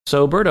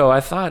So, Berto,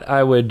 I thought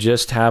I would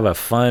just have a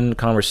fun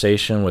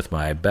conversation with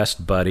my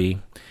best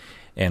buddy,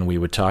 and we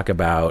would talk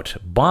about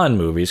Bond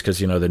movies, because,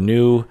 the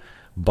new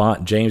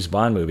James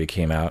Bond movie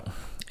came out,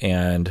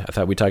 and I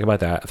thought we'd talk about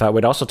that. I thought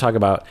we'd also talk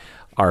about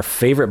our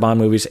favorite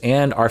Bond movies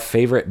and our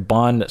favorite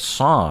Bond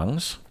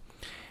songs,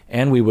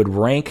 and we would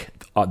rank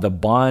the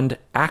Bond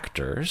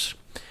actors,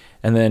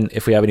 and then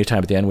if we have any time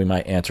at the end, we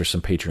might answer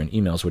some Patreon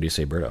emails. What do you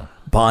say, Berto?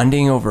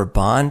 Bonding over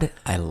Bond?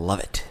 I love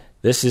it.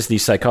 This is the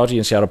Psychology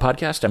in Seattle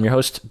podcast. I'm your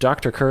host,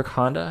 Dr. Kirk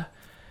Honda,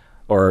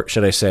 or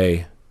should I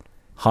say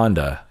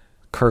Honda,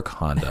 Kirk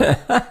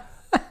Honda,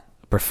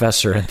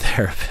 professor and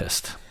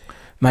therapist.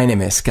 My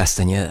name is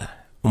Castañeda,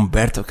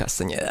 Humberto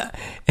Castañeda,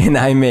 and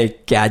I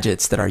make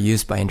gadgets that are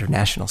used by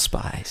international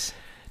spies.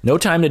 No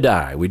Time to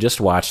Die. We just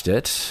watched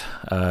it.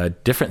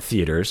 Different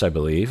theaters, I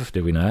believe.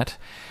 Did we not?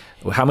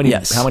 How many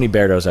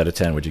Bertos out of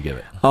 10 would you give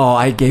it? Oh,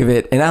 I gave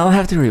it, and I'll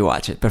have to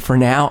rewatch it, but for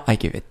now, I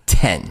give it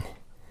 10.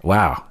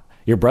 Wow.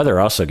 Your brother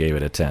also gave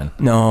it a 10.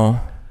 No,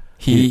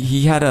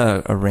 he had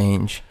a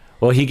range.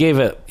 Well, he gave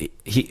it.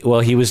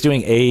 He was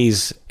doing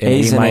A's and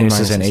A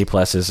minuses and A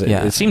pluses.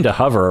 Yeah. It seemed to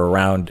hover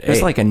around.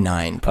 It's like a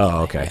 9. Probably.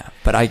 Oh, okay. Yeah,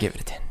 but I gave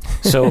it a 10.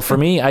 So for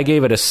me, I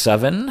gave it a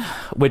 7,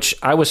 which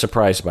I was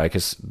surprised by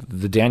because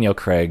the Daniel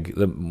Craig.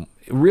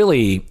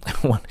 Really,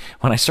 when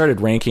I started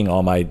ranking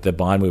all the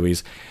Bond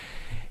movies,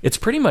 it's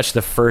pretty much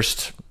the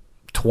first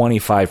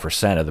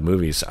 25% of the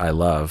movies I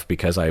love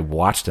because I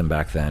watched them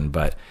back then,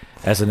 but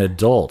as an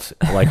adult,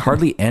 like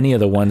hardly any of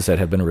the ones that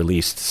have been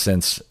released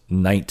since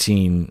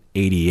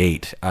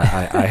 1988,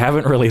 I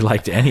haven't really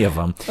liked any of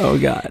them. Oh,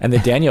 God. And the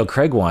Daniel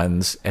Craig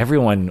ones,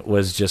 everyone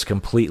was just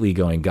completely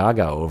going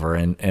gaga over.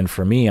 And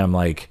for me, I'm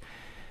like,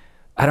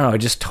 I don't know,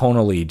 it just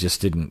tonally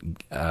just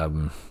didn't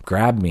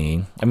grab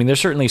me. I mean, there's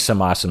certainly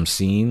some awesome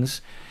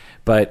scenes,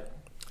 but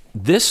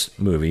this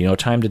movie,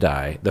 Time to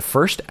Die, the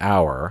first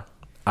hour,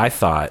 I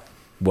thought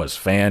was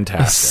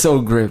fantastic. It's so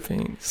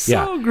gripping.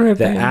 Gripping.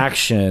 The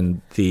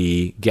action,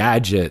 the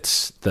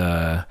gadgets,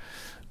 the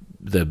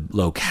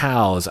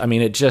locales. I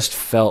mean, it just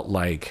felt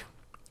like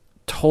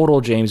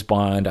total James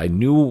Bond. I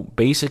knew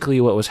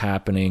basically what was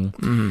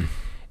happening,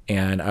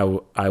 and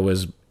I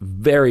was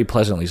very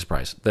pleasantly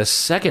surprised. The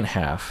second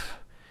half,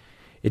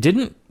 it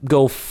didn't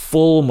go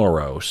full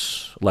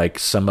morose like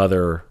some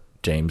other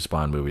James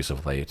Bond movies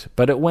of late,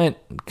 but it went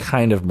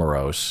kind of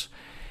morose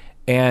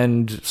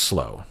and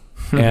slow.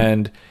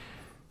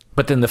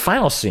 But then the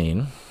final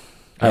scene,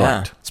 I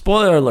liked.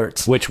 Spoiler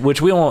alerts. Which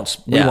we won't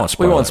spoil. We won't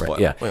spoil. Right?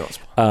 Yeah, we won't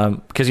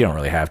spoil. Because you don't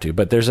really have to.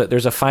 But there's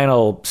a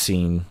final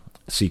scene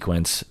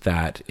sequence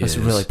that is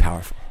really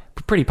powerful,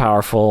 pretty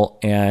powerful,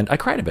 and I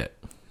cried a bit.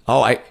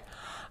 Oh,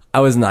 I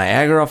was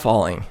Niagara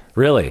falling.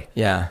 Really?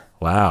 Yeah.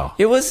 Wow.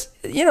 It was.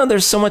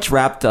 There's so much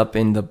wrapped up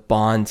in the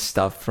Bond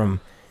stuff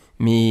from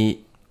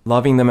me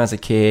loving them as a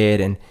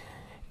kid,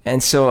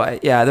 and so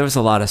there was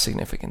a lot of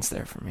significance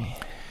there for me.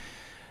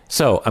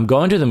 So I'm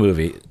going to the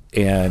movie,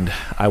 and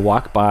I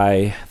walk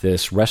by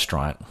this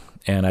restaurant,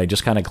 and I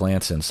just kind of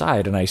glance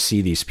inside, and I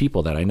see these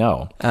people that I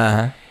know.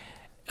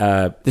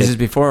 This is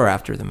before or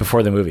after the movie?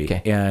 Before the movie.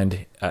 Okay.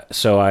 And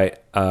so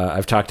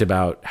I've talked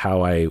about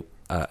how I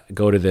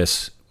go to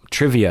this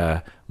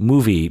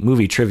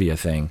movie trivia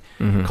thing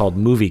called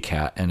Movie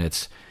Cat, and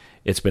it's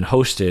been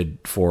hosted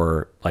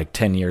for like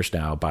 10 years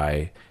now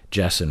by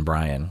Jess and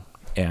Brian,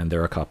 and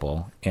they're a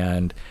couple,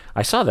 and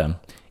I saw them.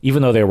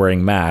 Even though they were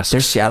wearing masks. They're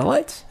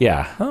Seattleites?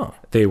 Yeah. Oh.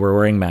 They were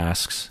wearing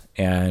masks,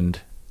 and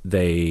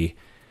they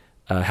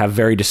have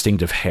very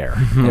distinctive hair.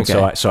 And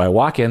so I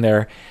walk in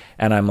there,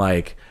 and I'm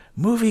like,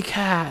 Movie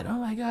Cat, oh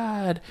my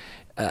God.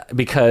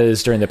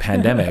 Because during the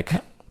pandemic,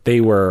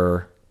 they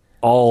were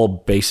all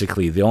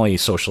basically, the only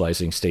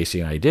socializing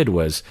Stacy and I did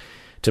was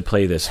to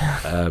play this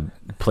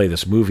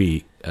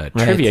movie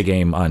trivia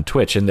game on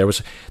Twitch, and there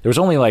was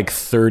only like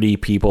 30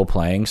 people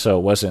playing, so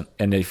it wasn't.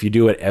 And if you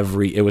do it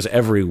it was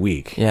every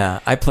week. Yeah,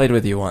 I played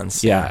with you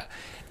once. Yeah,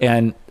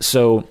 and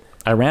so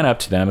I ran up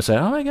to them and said,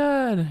 "Oh my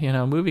God,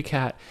 Movie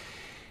Cat,"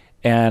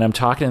 and I'm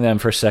talking to them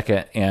for a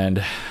second,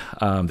 and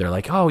they're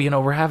like, "Oh,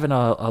 we're having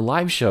a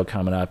live show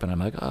coming up," and I'm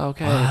like, "Oh,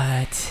 okay."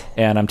 What?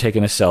 And I'm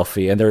taking a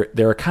selfie, and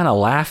they're kind of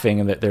laughing,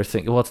 and they're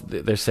thinking,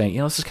 they're saying,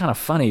 this is kind of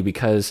funny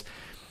because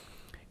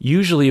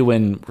usually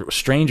when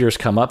strangers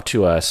come up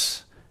to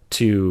us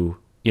to,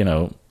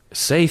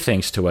 say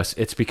things to us,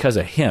 it's because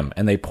of him.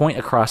 And they point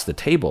across the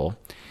table,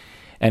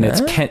 and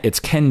it's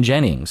Ken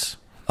Jennings.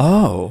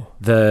 Oh.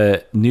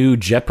 The new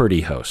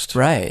Jeopardy host.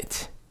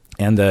 Right.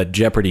 And the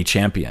Jeopardy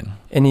champion.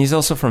 And he's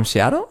also from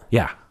Seattle?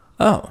 Yeah.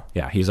 Oh.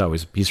 Yeah, he's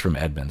from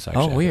Edmonds,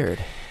 actually. Oh, weird.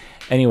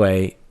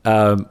 Anyway,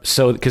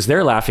 so because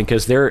they're laughing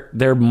because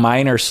they're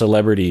minor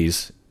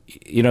celebrities.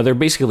 They're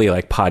basically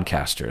like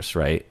podcasters,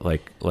 right?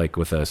 Like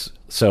with us.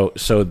 So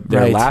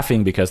they're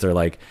laughing because they're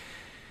like,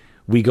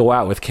 we go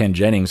out with Ken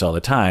Jennings all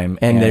the time.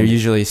 And they're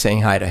usually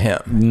saying hi to him.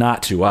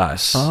 Not to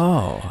us.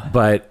 Oh.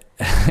 But,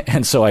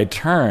 and so I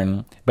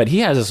turn, but he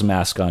has his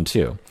mask on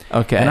too.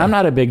 Okay. And I'm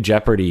not a big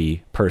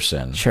Jeopardy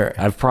person. Sure.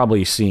 I've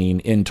probably seen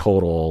in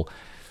total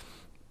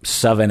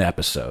 7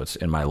 episodes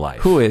in my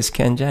life. Who is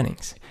Ken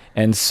Jennings?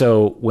 And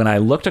so when I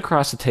looked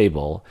across the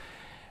table,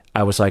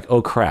 I was like,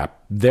 oh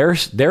crap,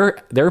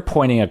 they're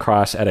pointing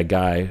across at a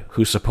guy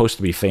who's supposed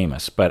to be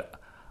famous, but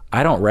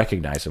I don't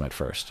recognize him at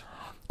first.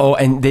 Oh,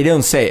 and they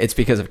don't say it's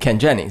because of Ken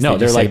Jennings. No,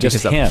 they're say like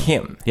just because of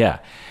him. Yeah.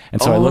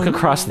 And so I look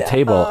across the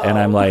table and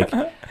I'm like,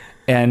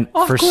 and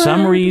for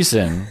some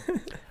reason,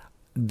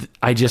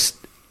 I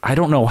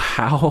don't know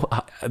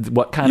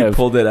what kind of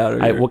pulled it out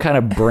of what kind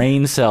of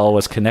brain cell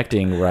was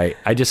connecting, right?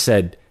 I just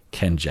said,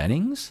 Ken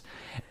Jennings?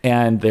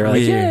 And they're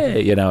like,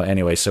 yeah,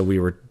 anyway, so we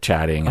were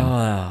chatting.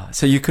 And,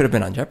 so you could have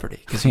been on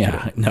Jeopardy.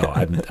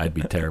 I'd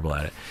be terrible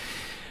at it.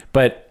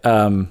 But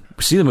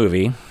see the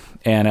movie,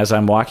 and as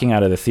I'm walking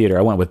out of the theater,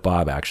 I went with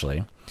Bob,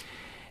 actually.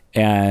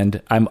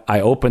 And I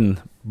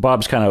open,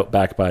 Bob's kind of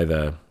back by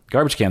the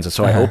garbage cans, and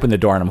so I open the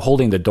door, and I'm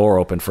holding the door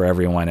open for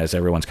everyone as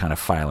everyone's kind of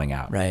filing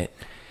out. Right.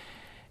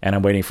 And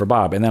I'm waiting for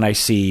Bob. And then I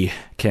see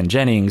Ken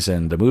Jennings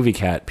and the Movie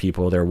Cat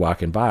people, they're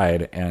walking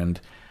by, and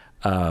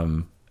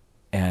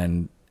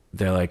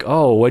they're like,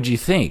 oh, what'd you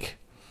think?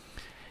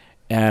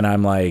 And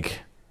I'm like,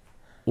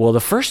 well, the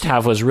first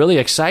half was really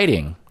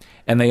exciting.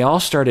 And they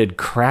all started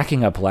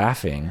cracking up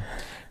laughing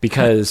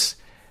because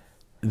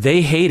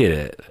they hated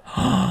it.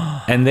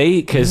 And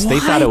because they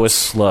thought it was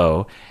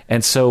slow.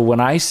 And so when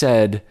I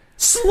said...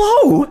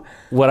 Slow?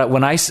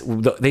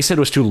 They said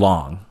it was too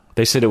long.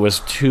 They said it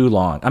was too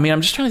long. I mean,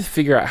 I'm just trying to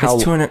figure out how...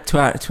 It's 2.5.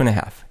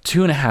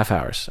 2.5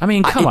 hours. I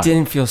mean, come on. It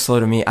didn't feel slow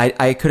to me.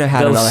 I could have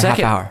had another half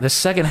hour. The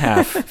second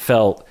half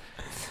felt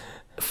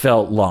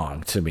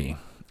long to me.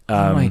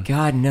 Oh my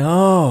God,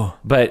 no.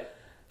 But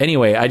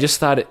anyway, I just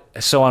thought...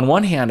 So on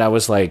one hand, I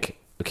was like,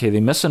 okay, they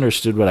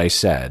misunderstood what I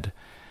said.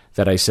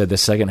 That I said the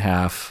second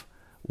half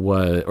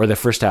was... Or the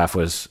first half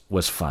was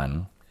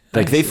fun.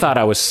 Like, they thought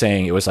I was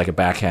saying it was like a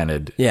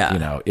backhanded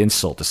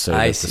insult to say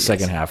that the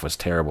second half was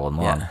terrible and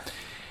long. Yeah.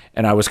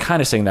 And I was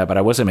kind of saying that, but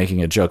I wasn't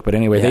making a joke. But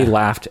anyway, they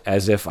laughed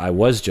as if I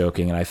was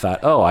joking, and I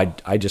thought, oh,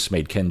 I just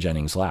made Ken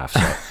Jennings laugh. So.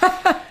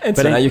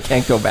 But now you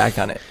can't go back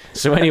on it.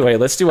 So anyway,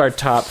 let's do our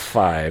top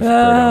 5.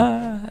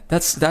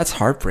 That's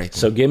heartbreaking.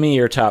 So give me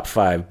your top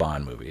 5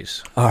 Bond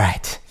movies. All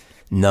right.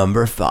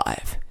 Number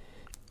 5,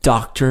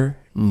 Dr.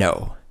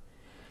 No.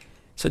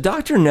 So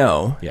Dr.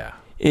 No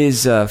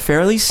is a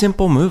fairly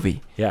simple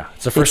movie. Yeah.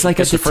 It's the first, like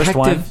it's the first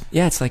one.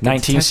 Yeah, it's like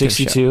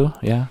 1962.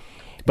 Yeah.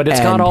 But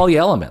it's got all the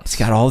elements. It's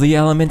got all the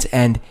elements,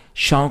 and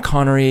Sean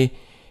Connery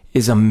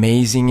is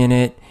amazing in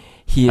it.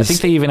 I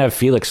think they even have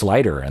Felix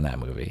Leiter in that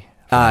movie.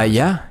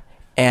 Yeah.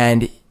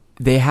 And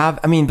they have,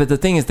 but the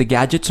thing is, the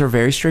gadgets are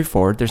very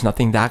straightforward. There's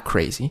nothing that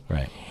crazy.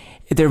 Right.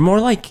 They're more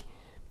like,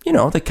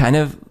 the kind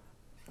of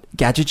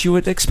gadgets you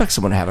would expect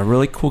someone to have. A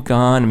really cool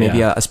gun,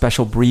 maybe a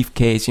special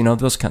briefcase,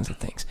 those kinds of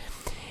things.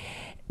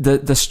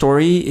 The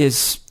story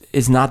is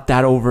not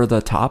that over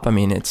the top.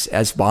 It's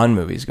as Bond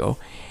movies go.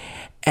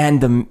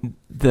 And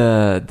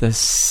the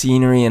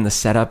scenery and the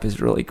setup is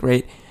really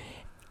great.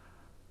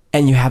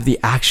 And you have the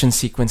action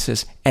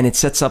sequences, and it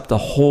sets up the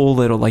whole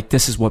little,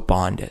 this is what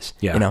Bond is.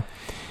 Yeah.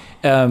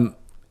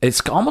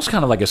 It's almost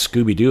kind of like a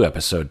Scooby-Doo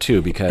episode,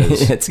 too,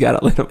 because... It's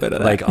got a little bit of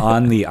that. Like,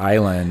 on the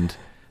island,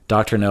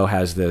 Dr. No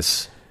has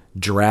this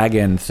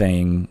dragon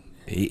thing.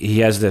 He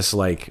has this,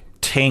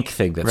 tank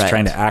thing that's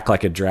trying to act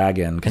like a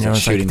dragon because it's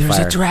shooting fire.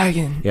 There's a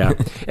dragon. Yeah.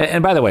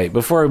 And by the way,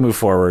 before we move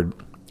forward,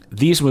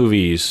 these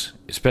movies,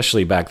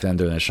 especially back then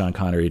during the Sean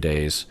Connery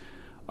days,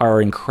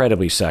 are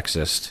incredibly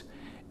sexist.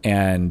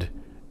 And,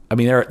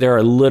 there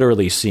are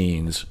literally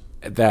scenes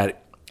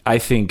that I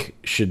think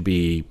should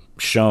be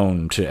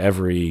shown to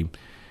every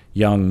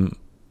young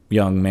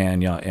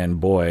man and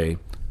boy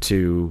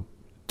to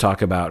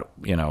talk about,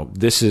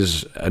 this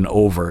is an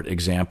overt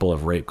example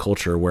of rape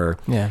culture where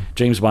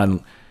James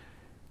Bond,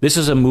 this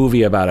is a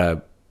movie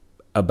about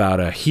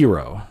a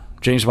hero.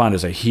 James Bond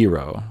is a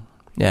hero.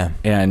 Yeah.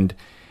 And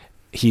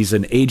he's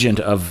an agent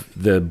of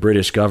the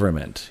British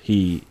government.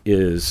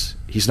 He's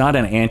not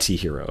an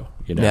anti-hero,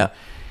 Yeah.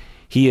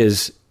 He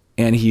is,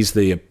 and he's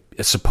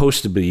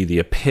supposed to be the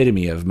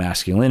epitome of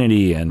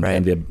masculinity and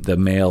the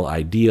male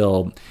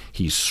ideal.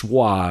 He's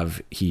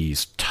suave,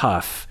 he's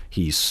tough,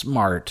 he's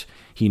smart,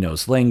 he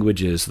knows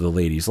languages, the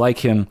ladies like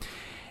him,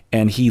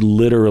 and he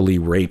literally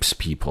rapes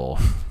people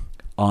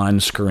on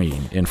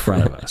screen in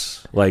front of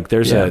us.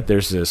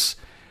 There's this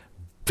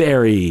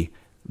very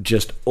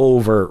just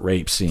overt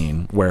rape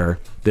scene where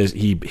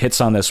he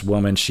hits on this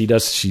woman. She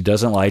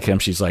doesn't like him.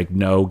 She's like,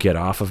 no, get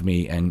off of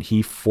me. And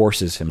he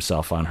forces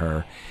himself on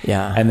her.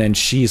 Yeah. And then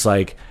she's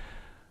like,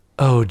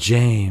 oh,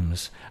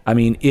 James.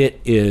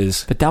 It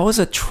is... But that was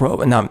a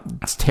trope. No,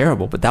 it's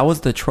terrible, but that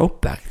was the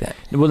trope back then.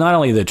 Well, not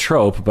only the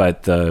trope,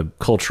 but the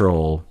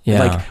cultural...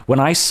 Yeah. When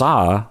I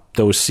saw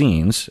those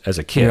scenes as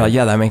a kid...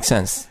 that makes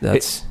sense.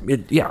 That's...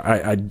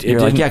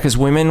 because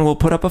women will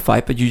put up a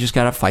fight, but you just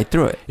got to fight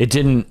through it. It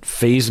didn't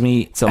faze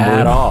me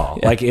at all.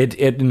 Yeah.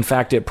 In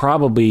fact, it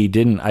probably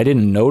didn't... I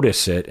didn't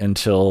notice it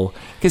until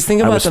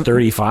I was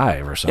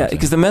 35 or something. Yeah,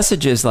 because the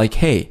message is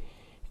hey...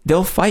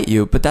 They'll fight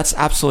you, but that's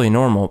absolutely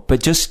normal.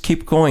 But just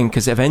keep going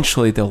because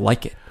eventually they'll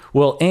like it.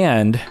 Well,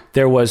 and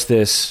there was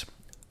this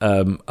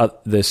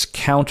this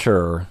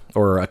counter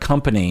or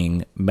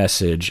accompanying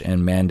message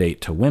and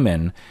mandate to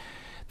women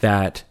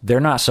that they're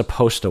not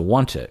supposed to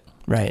want it.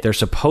 Right. They're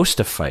supposed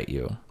to fight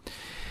you.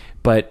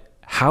 But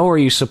how are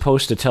you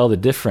supposed to tell the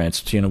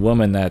difference between a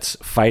woman that's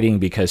fighting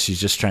because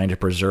she's just trying to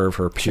preserve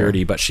her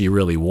purity, but she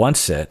really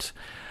wants it,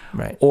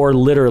 right, or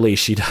literally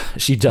she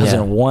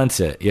doesn't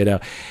want it, you know?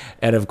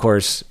 And of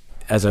course,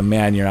 as a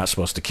man, you're not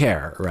supposed to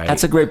care, right?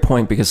 That's a great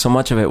point, because so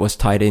much of it was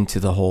tied into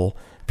the whole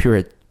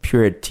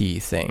purity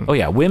thing. Oh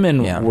yeah,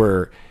 women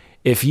were.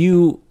 If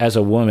you, as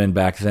a woman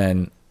back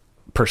then,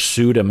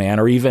 pursued a man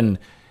or even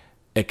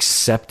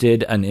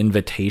accepted an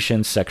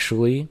invitation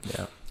sexually.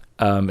 Yeah.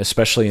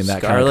 Especially in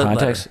that kind of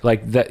context,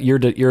 like that,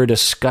 you're a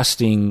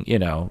disgusting, you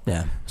know,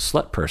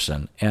 slut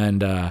person.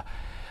 And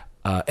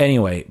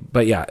anyway,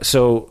 but yeah,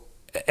 so,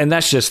 and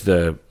that's just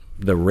the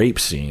rape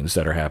scenes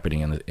that are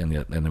happening in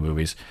the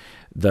movies.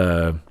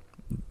 There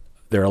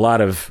are a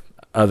lot of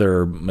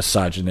other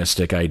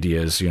misogynistic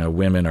ideas. You know,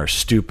 women are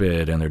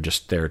stupid and they're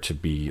just there to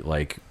be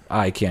like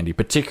eye candy,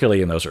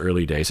 particularly in those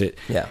early days.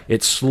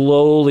 It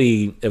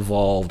slowly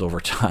evolved over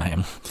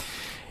time.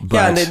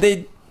 But,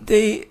 and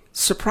they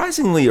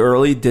surprisingly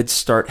early did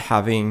start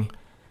having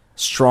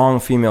strong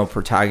female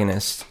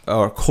protagonists,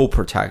 or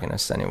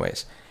co-protagonists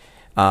anyways.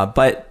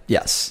 But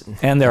yes.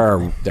 And there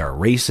are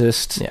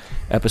racist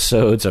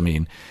episodes. I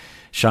mean,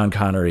 Sean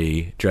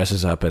Connery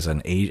dresses up as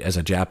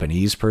a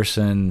Japanese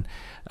person.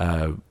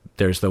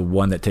 There's the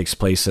one that takes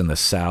place in the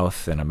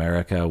South in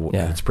America.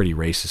 It's pretty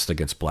racist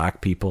against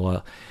black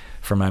people,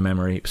 from my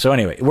memory. So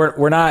anyway,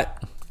 we're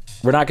not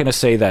going to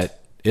say that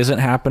isn't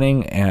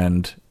happening,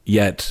 and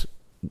yet,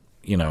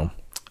 you know,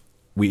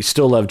 we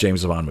still love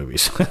James Bond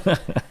movies.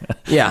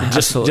 Yeah,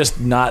 just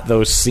not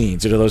those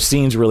scenes. You know, those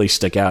scenes really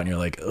stick out, and you're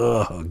like,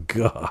 oh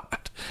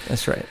God.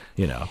 That's right.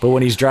 You know, but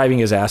when he's driving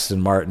his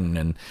Aston Martin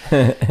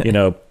and you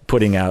know,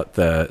 putting out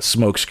the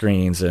smoke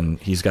screens, and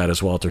he's got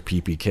his Walter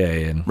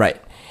PPK, and right,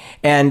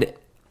 and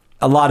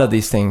a lot of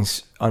these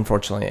things,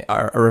 unfortunately,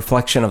 are a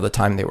reflection of the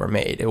time they were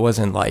made. It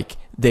wasn't like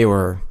they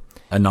were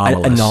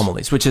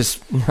anomalies, which is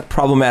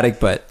problematic,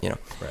 but you know.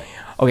 Right.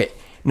 Okay,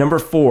 number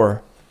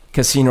 4,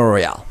 Casino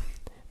Royale.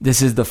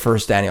 This is the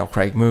first Daniel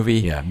Craig movie.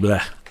 Yeah,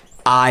 bleh.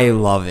 I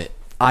love it.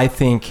 I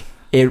think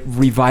it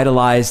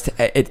revitalized,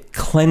 it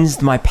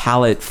cleansed my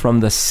palate from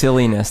the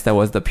silliness that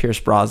was the Pierce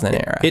Brosnan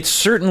era. It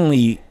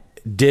certainly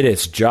did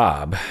its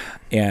job,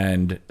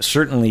 and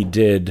certainly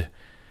did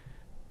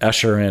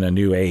usher in a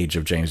new age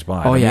of James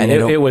Bond. Oh yeah, I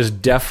mean, it was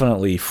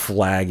definitely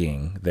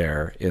flagging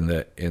there in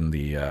the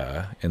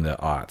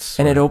aughts.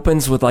 And it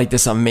opens with like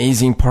this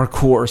amazing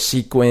parkour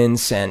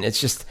sequence, and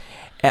it's just.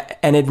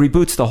 And it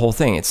reboots the whole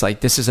thing. It's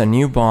like, this is a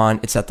new Bond.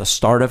 It's at the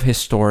start of his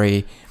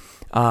story.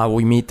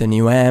 We meet the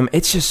new M.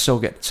 It's just so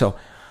good. So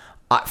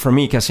for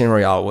me, Casino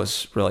Royale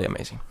was really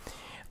amazing.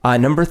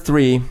 Number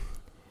 3,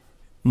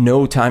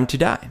 No Time to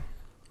Die.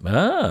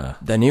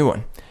 The new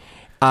one.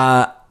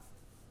 I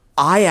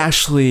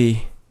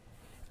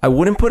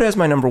wouldn't put it as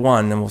my number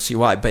 1, and we'll see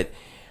why, but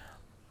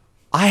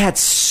I had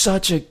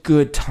such a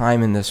good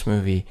time in this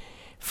movie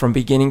from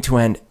beginning to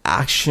end.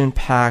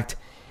 Action-packed.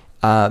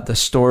 The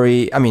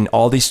story, I mean,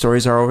 all these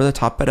stories are over the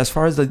top, but as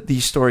far as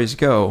these stories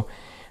go,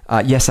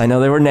 yes, I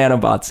know there were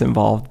nanobots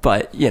involved,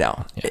 but you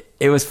know,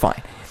 it was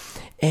fine.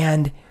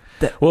 And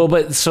but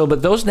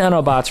those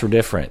nanobots were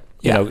different.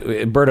 You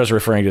know, Berto's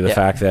referring to the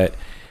fact that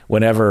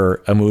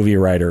whenever a movie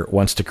writer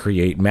wants to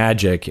create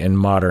magic in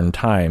modern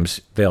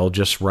times, they'll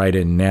just write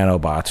in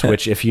nanobots,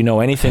 which if you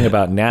know anything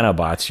about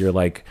nanobots, you're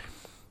like,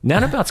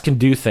 nanobots can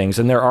do things,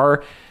 and there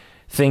are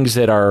things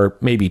that are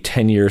maybe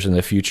 10 years in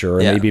the future, or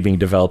maybe being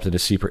developed in a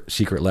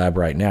secret lab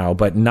right now,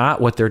 but not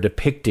what they're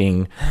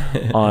depicting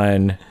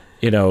on,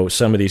 you know,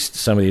 some of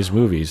these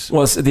movies.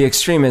 Well, so the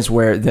extreme is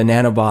where the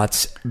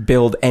nanobots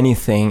build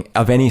anything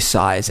of any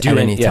size at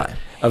any time,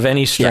 of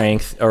any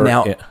strength. Or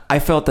now, I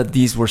felt that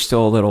these were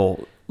still a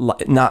little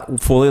not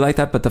fully like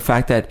that, but the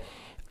fact that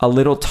a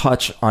little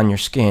touch on your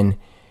skin,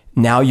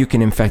 now you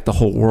can infect the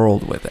whole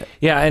world with it.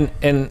 Yeah,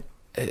 and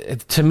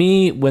to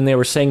me, when they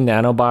were saying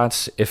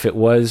nanobots, if it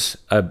was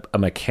a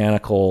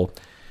mechanical,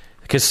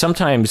 because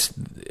sometimes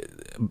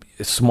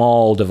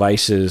small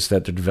devices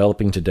that they're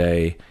developing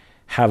today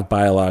have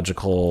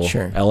biological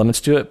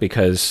elements to it,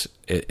 because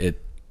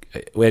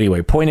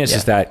anyway, point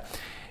is that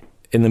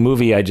in the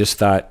movie, I just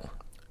thought,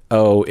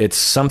 oh, it's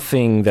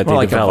something that they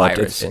like developed. A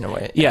virus, in a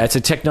way. Yeah, it's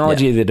a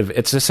technology that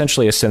it's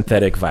essentially a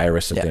synthetic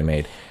virus that they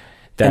made.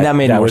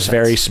 That was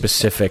very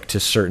specific to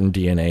certain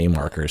DNA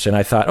markers. And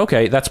I thought,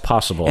 okay, that's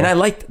possible. And I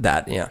liked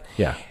that,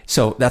 yeah.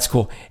 So that's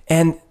cool.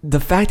 And the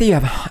fact that you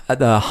have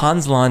the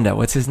Hans Landa,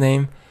 what's his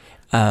name?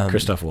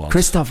 Christoph Waltz.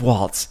 Christoph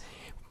Waltz.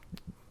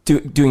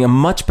 Doing a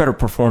much better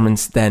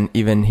performance than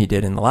even he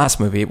did in the last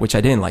movie, which I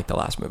didn't like the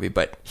last movie,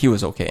 but he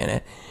was okay in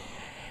it.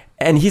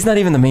 And he's not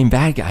even the main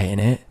bad guy in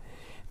it.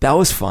 That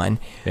was fun.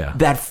 Yeah.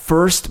 That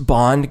first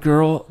Bond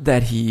girl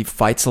that he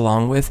fights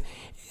along with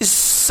is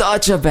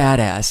such a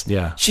badass.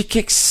 Yeah. She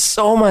kicks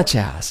so much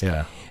ass.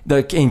 Yeah.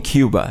 In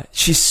Cuba.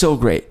 She's so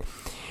great.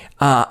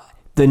 The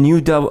new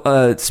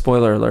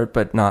spoiler alert,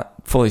 but not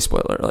fully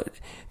spoiler alert.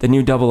 the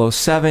new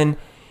 007.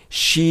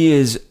 She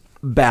is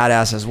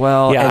badass as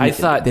well. Yeah, and I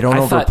thought they don't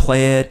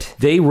overplay it.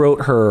 They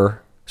wrote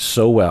her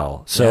so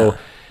well. So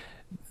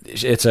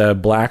it's a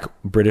black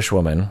British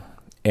woman,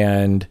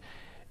 and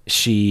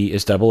she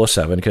is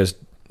 007 because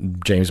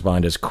James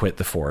Bond has quit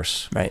the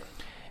force. Right.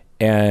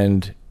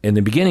 And in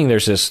the beginning,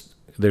 there's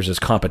this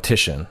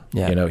competition.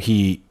 Yeah. You know,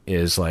 he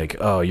is like,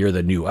 "Oh, you're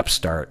the new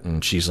upstart,"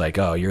 and she's like,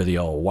 "Oh, you're the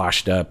old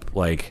washed up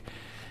like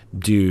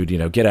dude. You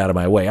know, get out of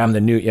my way. I'm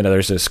the new." You know,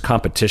 there's this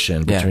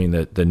competition between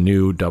the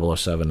new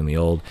 007 and the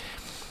old.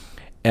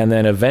 And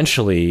then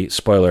eventually,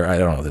 spoiler, I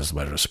don't know if this is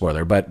much of a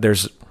spoiler, but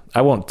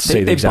I won't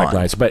say the exact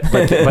lines, but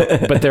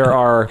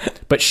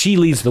she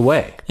leads the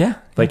way. Yeah.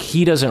 Like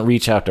he doesn't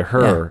reach out to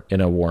her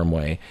in a warm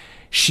way.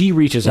 She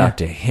reaches out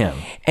to him.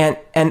 And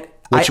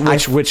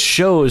which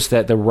shows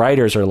that the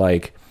writers are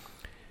like,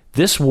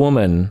 this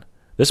woman,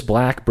 this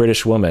black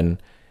British woman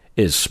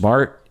is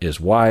smart, is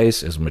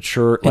wise, is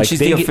mature. And like she's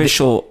the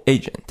official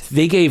agent.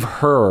 They gave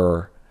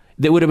her,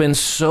 that would have been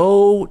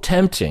so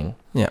tempting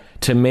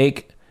to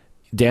make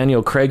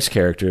Daniel Craig's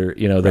character,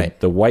 you know,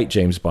 the white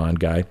James Bond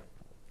guy,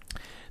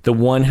 the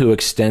one who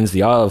extends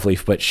the olive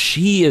leaf, but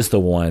she is the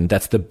one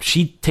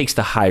she takes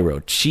the high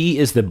road. She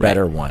is the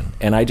better one.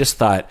 And I just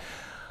thought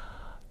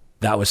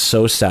that was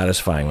so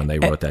satisfying when they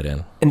wrote that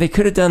in. And they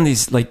could have done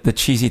these, like the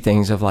cheesy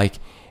things of like,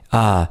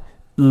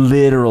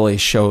 literally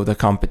show the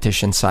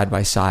competition side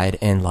by side.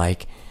 And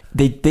like,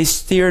 they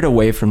steered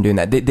away from doing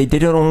that. They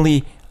did it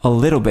only a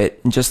little bit,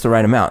 in just the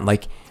right amount.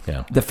 Like,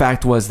 the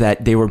fact was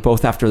that they were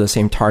both after the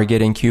same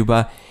target in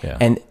Cuba. Yeah.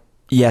 And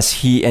yes,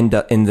 he ended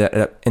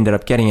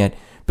up getting it,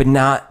 but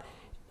not,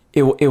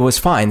 it was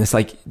fine. It's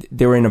like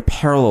they were in a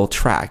parallel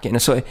track.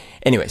 And so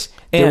anyways,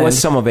 there was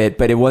some of it,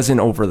 but it wasn't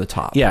over the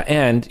top. Yeah.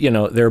 And, you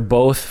know, they're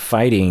both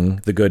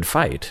fighting the good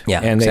fight.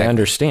 Yeah, and they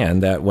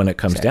understand that when it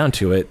comes down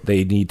to it,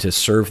 they need to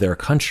serve their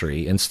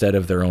country instead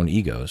of their own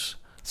egos.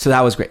 So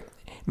that was great.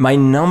 My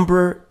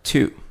number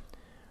 2,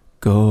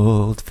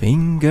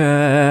 Goldfinger.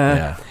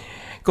 Yeah.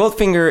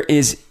 Goldfinger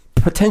is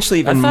potentially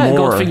even more. I thought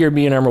Goldfinger would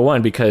be your number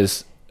 1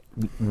 because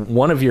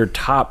one of your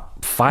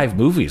top 5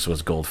 movies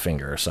was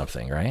Goldfinger or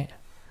something, right?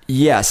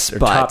 Yes, or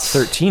but top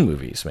 13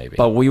 movies maybe.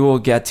 But we will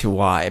get to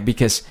why,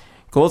 because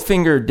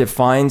Goldfinger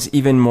defines,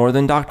 even more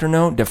than Dr.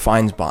 No,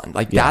 defines Bond.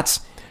 Like that's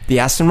the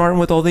Aston Martin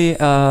with all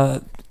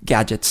the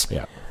gadgets.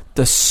 Yeah.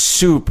 The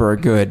super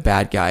good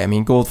bad guy. I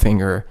mean,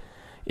 Goldfinger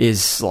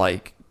is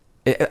like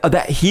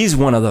he's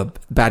one of the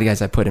bad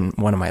guys I put in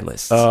one of my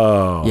lists.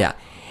 Oh. Yeah.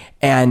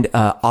 And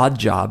Odd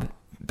Job,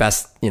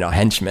 best,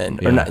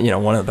 henchman, or not,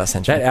 one of the best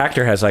henchmen. That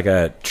actor has like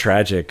a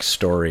tragic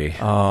story.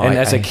 Oh, and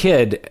as a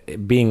kid,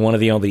 being one of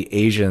the only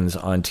Asians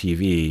on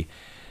TV,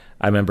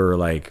 I remember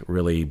like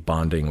really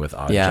bonding with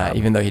Odd Job. Yeah,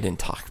 even though he didn't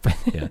talk. But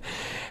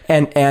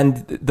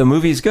and the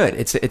movie is good.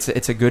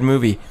 It's a good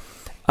movie.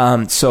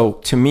 So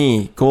to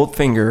me,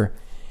 Goldfinger,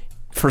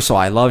 first of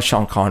all, I love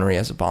Sean Connery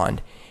as a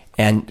Bond,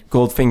 and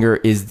Goldfinger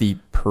is the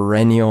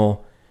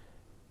perennial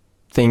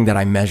thing that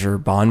I measure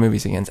Bond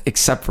movies against,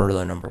 except for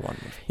the number 1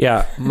 movie.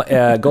 Yeah,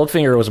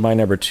 Goldfinger was my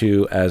number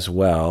 2 as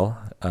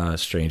well,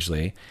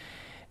 strangely.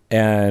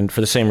 And for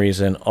the same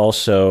reason,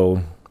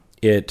 also,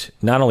 it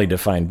not only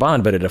defined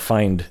Bond, but it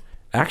defined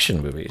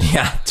action movies.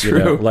 Yeah,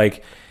 true.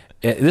 Like,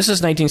 this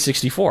is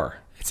 1964.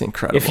 It's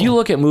incredible. If you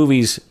look at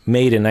movies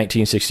made in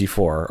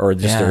 1964, or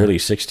just the early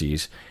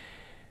 60s,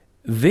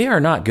 they are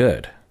not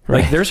good.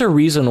 Right. Like, there's a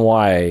reason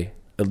why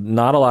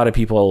not a lot of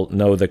people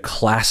know the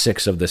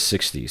classics of the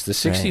 60s. The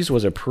 60s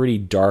was a pretty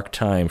dark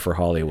time for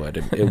Hollywood.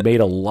 It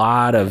made a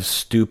lot of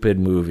stupid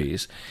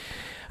movies.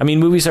 I mean,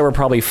 movies that were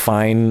probably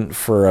fine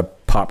for a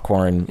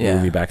popcorn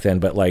movie back then,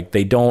 but like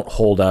they don't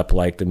hold up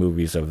like the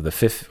movies of the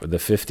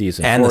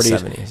 50s and 40s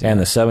the 70s, and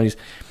the 70s.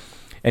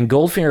 And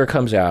Goldfinger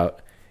comes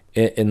out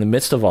in the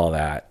midst of all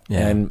that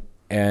and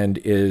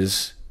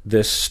is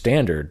this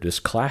standard, this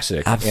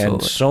classic. Absolutely.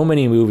 And so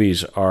many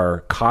movies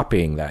are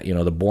copying that,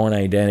 the Bourne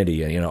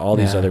Identity and, all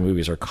these other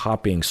movies are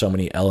copying so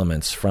many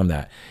elements from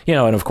that,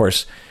 and of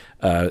course,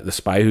 The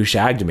Spy Who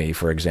Shagged Me,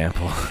 for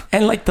example.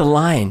 And like the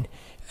line,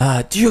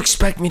 do you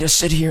expect me to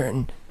sit here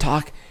and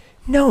talk?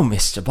 No,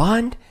 Mr.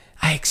 Bond,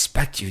 I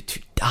expect you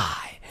to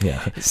die.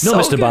 Yeah. No,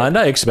 Mr. Bond,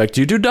 I expect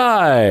you to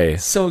die.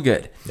 So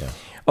good. Yeah.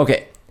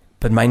 Okay.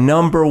 But my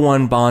number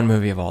 1 Bond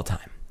movie of all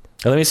time.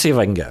 Let me see if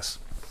I can guess.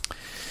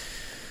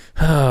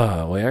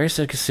 Oh, well, I already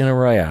said Casino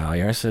Royale. I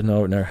already said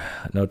no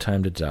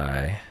Time to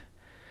Die.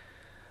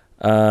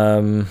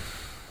 A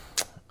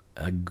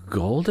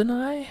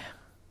GoldenEye?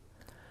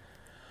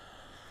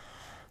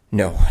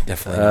 No,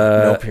 definitely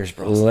not. No Pierce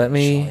Brosnan. Let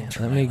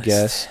me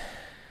guess.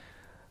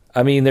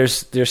 I mean,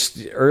 there's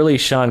early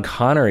Sean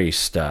Connery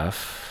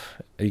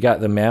stuff. You got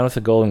The Man with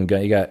the Golden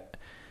Gun.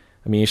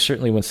 You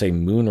certainly wouldn't say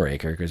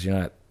Moonraker because you're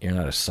not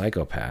a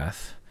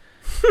psychopath.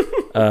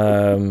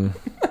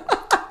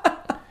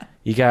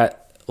 You got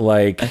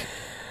like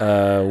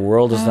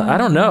World is not, I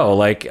don't know.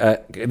 Like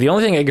the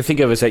only thing I can think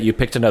of is that you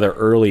picked another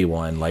early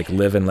one, like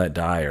Live and Let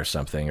Die or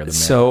something. Or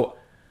So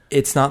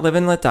it's not Live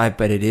and Let Die,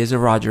 but it is a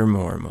Roger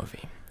Moore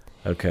movie.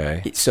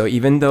 Okay. So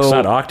even though it's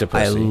not Octopussy.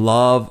 I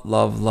love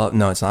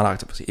no, it's not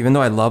Octopussy. Even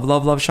though I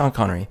love Sean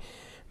Connery,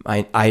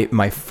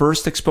 my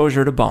first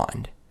exposure to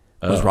Bond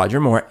was Roger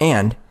Moore,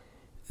 and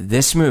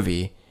this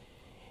movie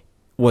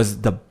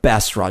was the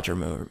best Roger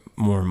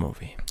Moore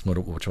movie.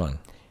 Which one?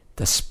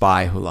 The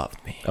Spy Who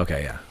Loved Me.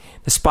 Okay, yeah.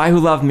 The Spy Who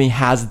Loved Me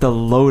has the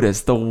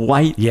Lotus, the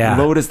white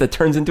Lotus that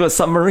turns into a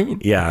submarine.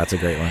 Yeah, that's a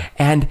great one.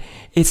 And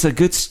it's a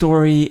good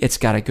story. It's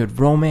got a good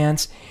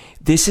romance.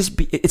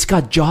 It's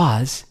got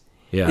Jaws.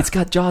 Yeah. It's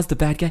got Jaws, the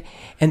bad guy.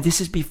 And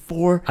this is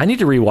before... I need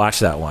to rewatch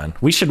that one.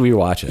 We should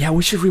rewatch it. Yeah,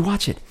 we should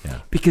rewatch it.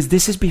 Yeah. Because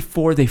this is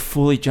before they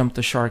fully jumped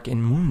the shark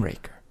in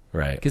Moonraker.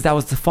 Right. Because that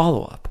was the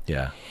follow-up.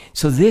 Yeah.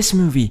 So this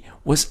movie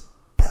was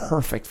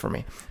perfect for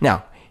me.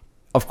 Now,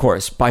 of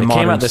course, by modern standards...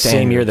 It came out the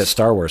same year that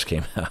Star Wars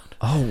came out.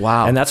 Oh,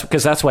 wow. And that's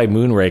why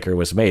Moonraker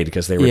was made,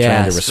 because they were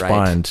trying to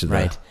respond to that.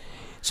 Right.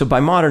 So by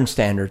modern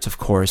standards, of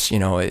course,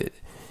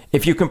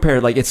 if you compare,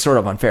 like, it's sort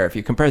of unfair. If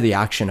you compare the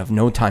action of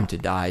No Time to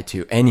Die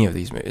to any of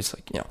these movies,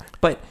 like,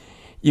 but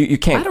you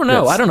can't. I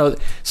don't know.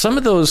 Some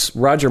of those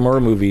Roger Moore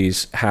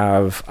movies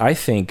have, I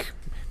think,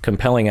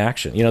 compelling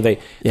action. They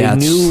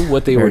knew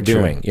what they were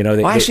doing.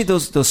 Actually,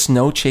 those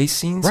snow chase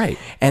scenes, right?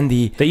 And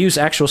they use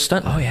actual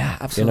stunt. Oh yeah,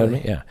 absolutely.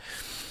 You know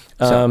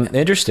what I mean?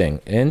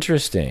 Yeah.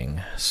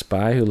 Interesting.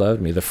 Spy Who Loved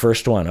Me, the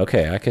first one.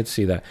 Okay, I could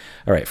see that.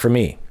 All right, for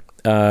me,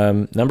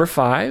 number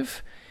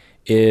 5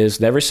 is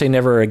Never Say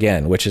Never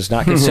Again, which is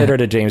not considered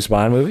a James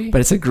Bond movie.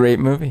 But it's a great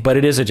movie. But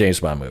it is a James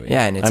Bond movie.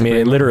 Yeah, and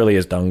it literally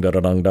is dung, da,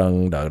 da, dung,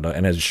 dung, da, da,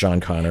 and has Sean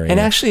Connery. And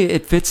actually,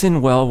 it fits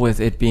in well with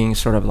it being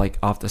sort of like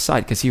off the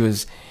side, because he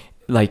was,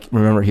 like,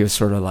 remember, he was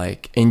sort of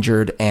like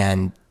injured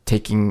and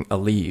taking a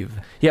leave.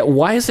 Yeah,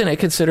 why isn't it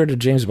considered a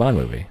James Bond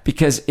movie?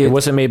 Because it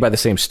wasn't made by the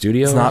same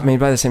studio? It's not made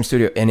by the same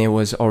studio, and there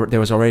was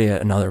already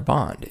another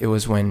Bond. It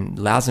was when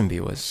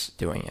Lazenby was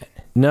doing it.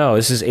 No,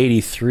 this is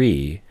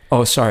 83.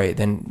 Oh, sorry.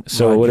 Then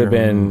so it would have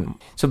been.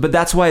 So, but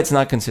that's why it's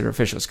not considered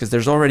official, because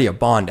there's already a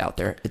Bond out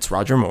there. It's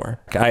Roger Moore.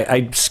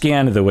 I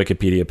scanned the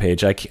Wikipedia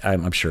page.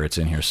 I'm sure it's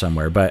in here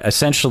somewhere. But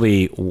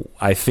essentially,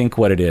 I think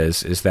what it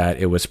is that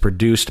it was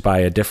produced by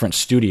a different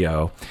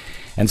studio,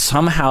 and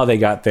somehow they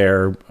got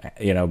their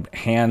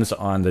hands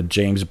on the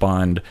James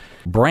Bond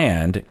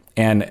brand.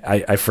 And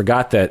I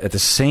forgot that at the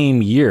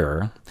same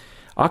year,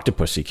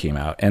 Octopussy came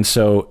out, and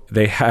so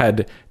they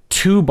had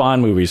 2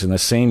 Bond movies in the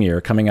same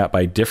year coming out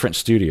by different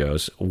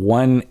studios,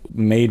 one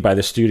made by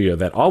the studio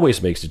that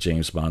always makes a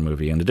James Bond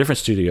movie and a different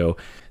studio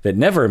that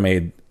never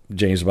made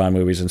James Bond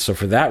movies. And so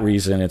for that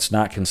reason, it's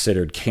not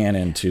considered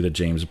canon to the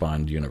James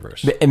Bond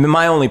universe. And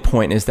my only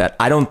point is that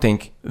I don't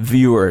think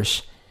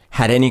viewers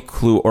had any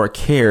clue or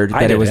cared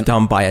that it was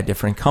done by a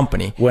different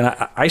company. When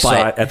I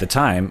saw it at the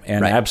time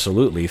and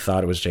absolutely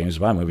thought it was a James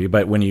Bond movie,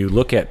 but when you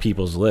look at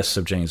people's lists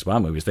of James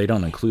Bond movies, they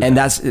don't include and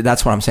that's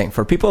what I'm saying.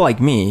 For people like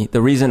me,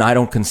 the reason I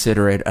don't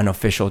consider it an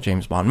official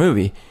James Bond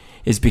movie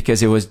is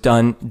because it was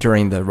done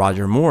during the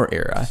Roger Moore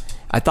era.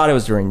 I thought it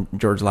was during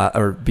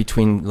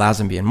between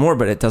Lazenby and Moore,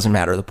 but it doesn't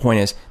matter. The point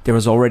is, there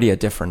was already a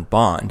different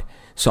Bond.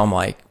 So I'm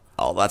like,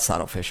 oh, that's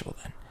not official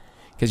then.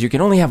 Because you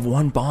can only have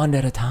one Bond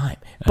at a time.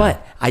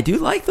 But I do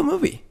like the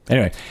movie.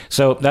 Anyway,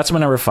 so that's my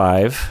number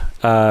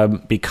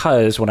 5.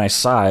 Because when I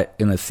saw it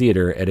in the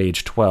theater at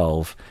age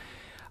 12,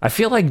 I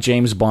feel like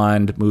James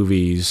Bond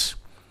movies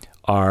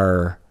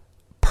are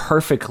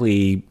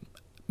perfectly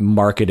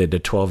marketed to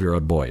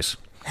 12-year-old boys.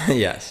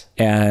 Yes.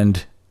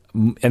 And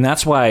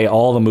that's why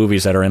all the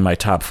movies that are in my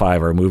top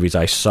 5 are movies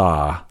I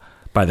saw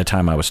by the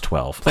time I was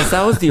 12. But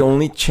that was the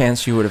only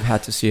chance you would have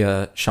had to see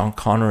a Sean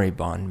Connery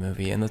Bond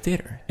movie in the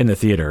theater. In the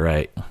theater,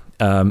 right.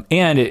 And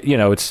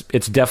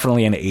it's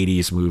definitely an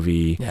 80s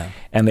movie. Yeah.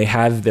 And they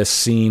have this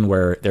scene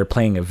where they're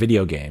playing a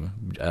video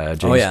game,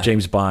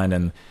 James Bond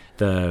and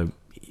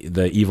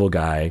the evil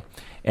guy.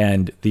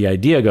 And the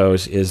idea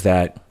is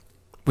that...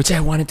 Which I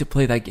wanted to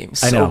play that game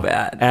so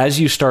bad. As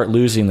you start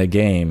losing the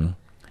game,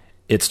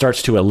 it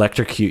starts to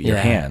electrocute your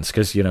hands,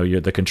 because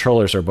the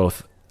controllers are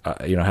both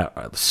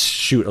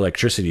shoot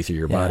electricity through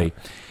your body.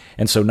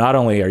 And so not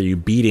only are you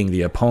beating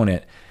the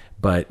opponent,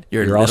 but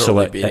you're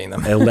also beating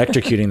them.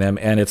 electrocuting them.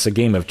 And it's a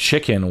game of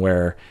chicken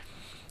where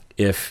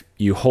if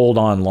you hold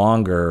on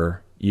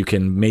longer, you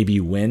can maybe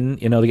win,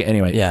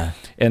 anyway. Yeah.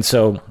 And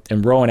so,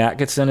 and Rowan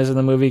Atkinson is in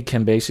the movie,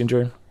 Kim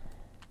Basinger.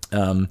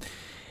 And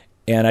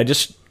I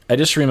just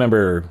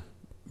remember,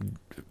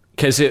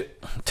 because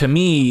to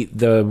me,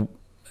 the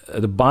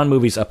Bond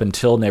movies up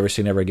until Never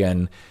Say Never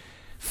Again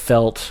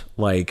felt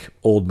like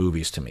old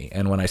movies to me.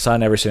 And when I saw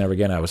Never Say Never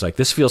Again, I was like,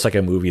 this feels like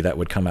a movie that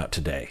would come out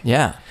today.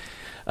 Yeah.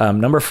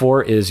 Number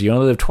 4 is You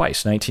Only Live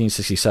Twice,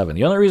 1967.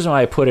 The only reason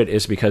why I put it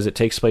is because it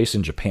takes place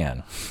in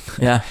Japan.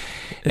 Yeah.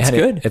 It's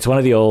good. It's one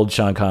of the old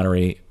Sean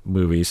Connery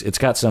movies. It's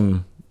got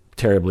some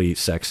terribly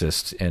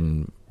sexist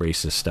and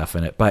racist stuff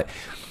in it, but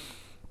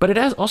it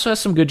also has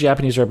some good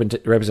Japanese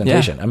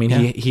representation. Yeah. I mean,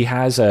 he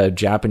has a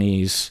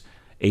Japanese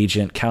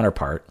agent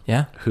counterpart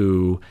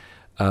who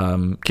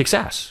kicks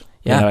ass.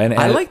 Yeah, and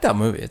I like that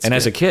movie. It's and good.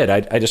 As a kid,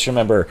 I just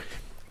remember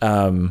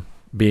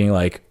being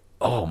like,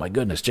 oh my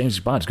goodness, James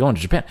Bond's going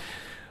to Japan.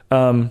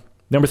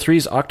 Number 3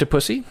 is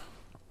Octopussy.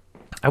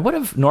 I would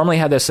have normally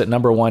had this at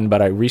number 1,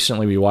 but I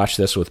recently rewatched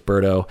this with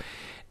Berto,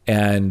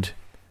 and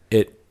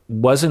it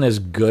wasn't as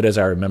good as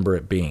I remember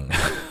it being.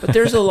 But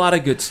there's a lot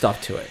of good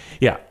stuff to it.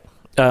 Yeah.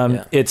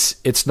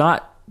 It's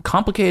not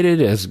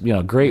complicated. As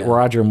great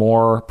Roger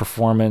Moore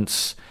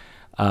performance,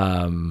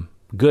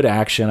 good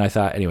action. I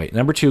thought. Anyway,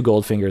 number 2,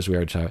 Goldfingers. We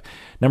already talked.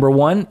 Number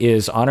 1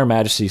 is On Her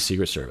Majesty's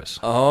Secret Service.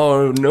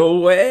 Oh no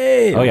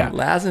way! Oh yeah,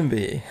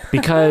 Lazenby.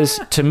 Because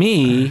to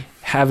me,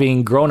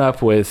 having grown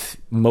up with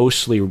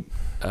mostly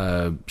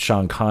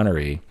Sean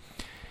Connery,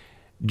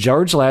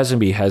 George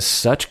Lazenby has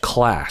such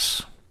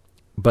class,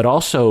 but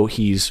also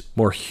he's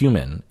more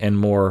human and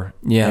more,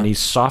 and he's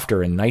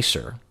softer and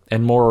nicer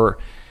and more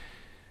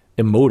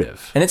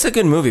emotive. And it's a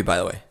good movie, by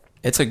the way.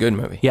 It's a good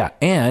movie. Yeah,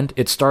 and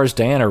it stars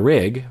Diana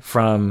Rigg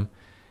from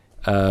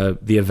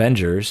The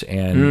Avengers,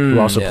 and who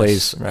also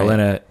plays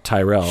Elena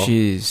Tyrell.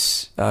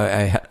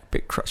 I had a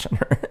big crush on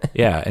her.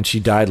 Yeah, and she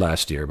died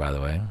last year, by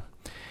the way.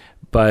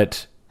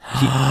 But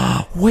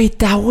wait,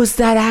 that was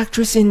that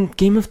actress in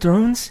Game of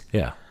Thrones?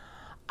 Yeah.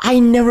 I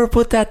never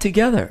put that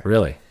together.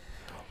 Really?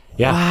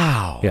 Yeah.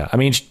 Wow. Yeah. I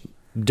mean,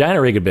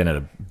 Diana Rigg had been in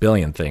a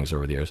billion things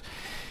over the years.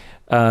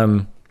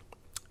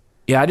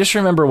 Yeah, I just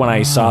remember when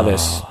I saw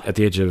this at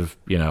the age of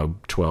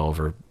 12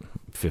 or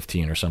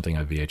 15 or something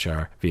on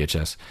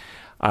VHS.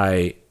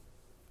 I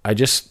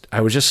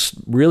was just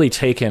really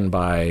taken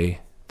by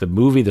the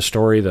movie, the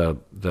story, the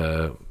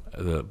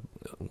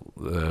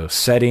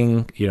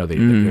setting.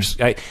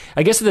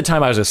 I guess at the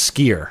time I was a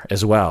skier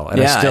as well,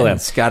 and I still am.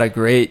 It's got a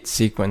great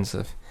sequence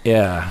of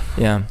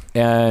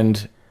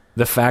and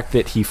the fact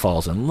that he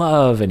falls in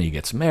love and he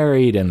gets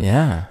married and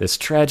this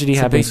tragedy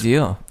happens. It's a big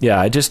deal.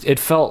 Yeah, it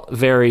felt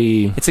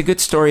very... It's a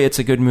good story, it's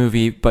a good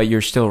movie, but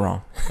you're still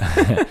wrong.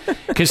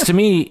 Because to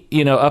me,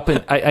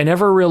 I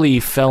never really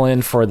fell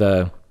in for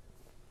the,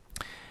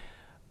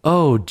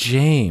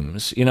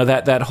 James,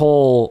 that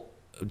whole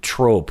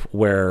trope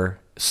where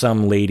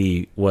some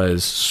lady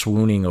was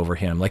swooning over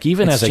him. Like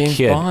even as a James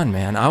kid... Bond,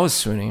 man, I was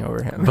swooning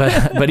over him.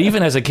 but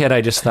even as a kid, I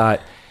just thought,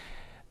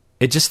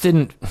 it just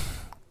didn't...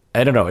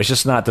 I don't know. It's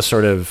just not the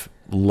sort of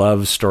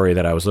love story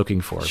that I was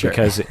looking for,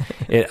 because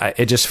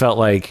it just felt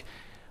like,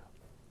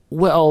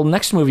 well,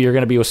 next movie you're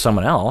going to be with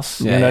someone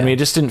else. You know what I mean? It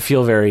just didn't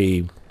feel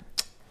very,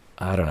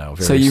 I don't know.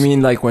 So you mean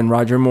like when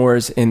Roger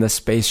Moore's in the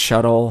space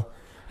shuttle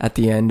at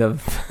the end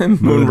of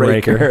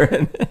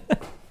Moonraker?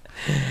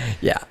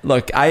 Yeah.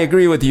 Look, I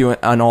agree with you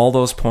on all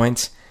those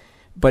points,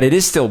 but it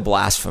is still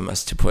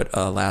blasphemous to put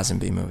a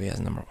Lazenby movie as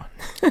number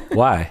 1.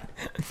 Why?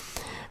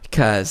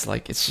 Because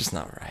it's just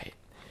not right.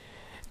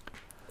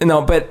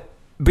 No, but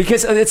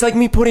because it's like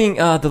me putting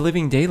The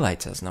Living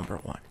Daylights as number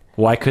 1.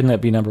 Why couldn't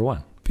that be number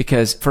 1?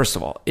 Because, first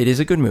of all, it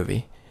is a good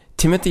movie.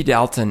 Timothy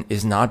Dalton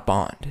is not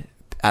Bond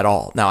at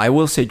all. Now, I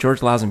will say George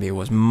Lazenby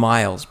was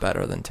miles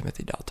better than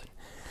Timothy Dalton.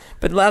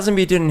 But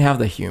Lazenby didn't have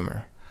the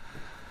humor.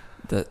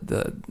 But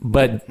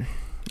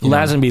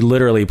Lazenby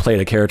literally played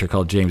a character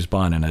called James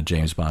Bond in a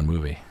James Bond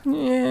movie.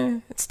 Yeah,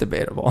 it's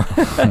debatable.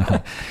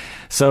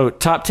 So,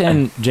 top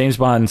 10 James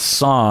Bond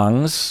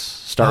songs.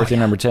 Start with your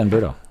number 10,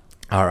 Berto.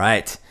 All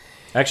right.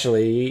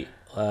 Actually,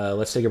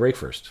 let's take a break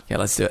first. Yeah,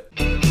 let's do it.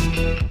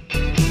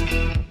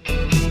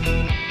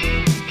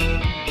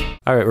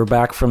 All right, we're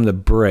back from the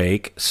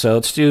break. So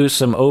let's do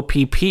some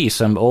OPP,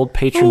 some old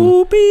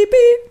patron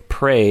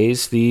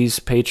praise. These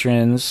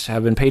patrons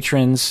have been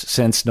patrons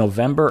since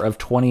November of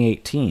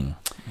 2018.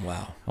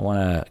 Wow. I want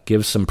to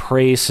give some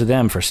praise to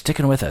them for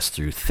sticking with us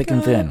through thick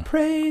and thin.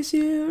 Praise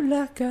you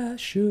like I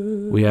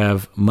should. We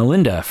have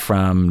Melinda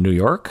from New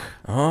York.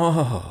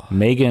 Oh.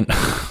 Megan.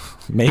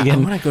 I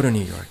want to go to New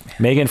York, man.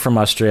 Megan from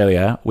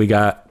Australia. We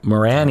got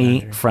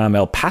Morani from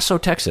El Paso,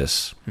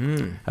 Texas.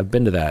 I've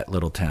been to that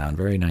little town.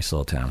 Very nice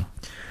little town.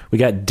 We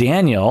got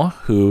Daniel,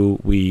 who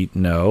we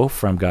know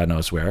from God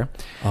knows where.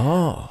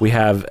 Oh. We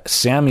have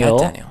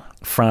Samuel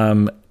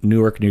from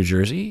Newark, New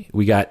Jersey.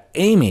 We got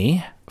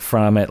Amy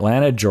from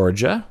Atlanta,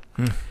 Georgia.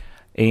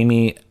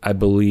 Amy, I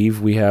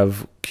believe we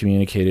have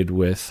communicated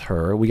with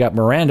her. We got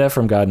Miranda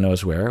from God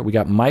knows where. We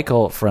got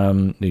Michael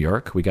from New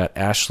York. We got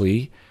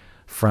Ashley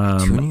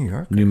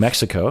from New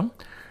Mexico.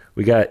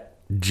 We got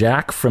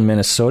Jack from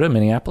Minnesota,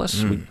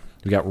 Minneapolis. We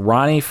got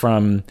Ronnie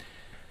from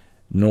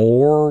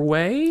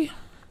Norway.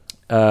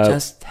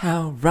 Just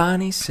how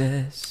Ronnie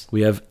says.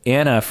 We have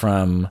Anna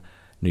from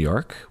New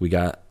York. We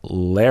got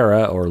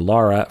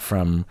Laura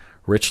from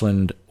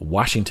Richland,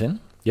 Washington.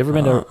 You ever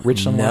been to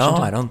Richland, Washington?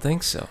 No, I don't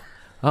think so.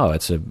 Oh,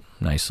 it's a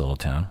nice little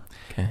town.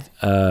 Okay.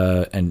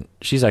 And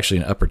she's actually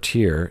an upper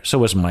tier. So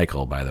was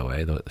Michael, by the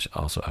way,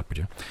 also upper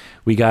tier.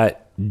 We got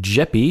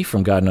Jeppy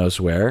from God knows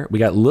where. We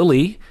got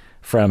Lily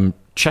from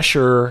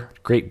Cheshire,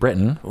 Great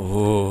Britain.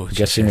 Oh,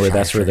 guessing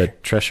that's where the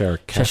Cheshire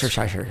Cat.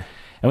 Cheshire.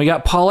 And we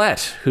got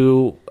Paulette,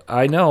 who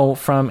I know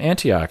from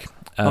Antioch.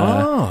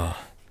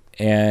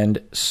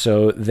 And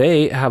so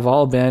they have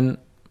all been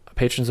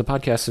patrons of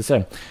podcasts since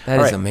then.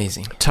 That is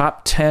amazing.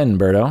 Top 10,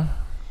 Berto,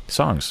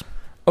 songs.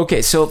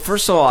 Okay, so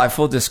first of all, I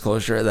full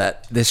disclosure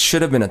that this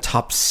should have been a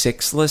top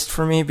 6 list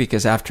for me,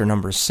 because after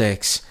number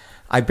 6,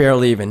 I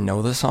barely even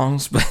know the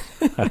songs, but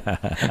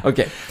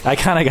Okay. I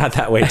kind of got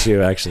that way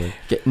too, actually.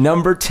 Okay,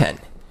 number 10.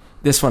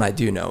 This one I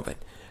do know, but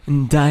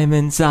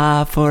diamonds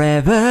are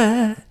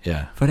forever.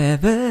 Yeah.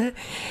 Forever.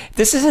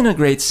 This isn't a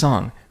great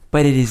song,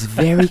 but it is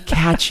very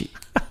catchy.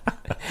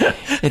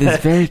 It is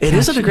very catchy. It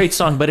isn't a great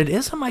song, but it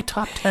is on my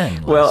top 10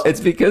 list. Well, it's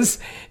because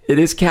it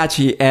is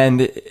catchy,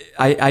 and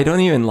I don't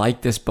even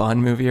like this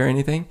Bond movie or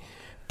anything,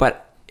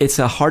 but it's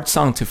a hard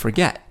song to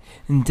forget.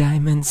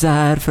 Diamonds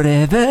are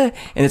forever.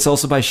 And it's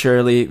also by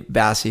Shirley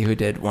Bassey, who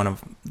did one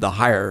of the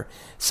higher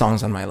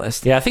songs on my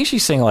list. Yeah, I think she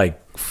sang like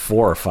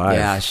 4 or 5.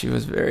 Yeah, she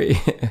was very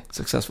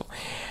successful.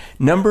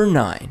 Number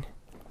 9.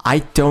 I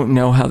don't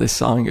know how this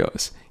song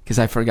goes because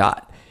I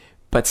forgot.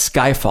 But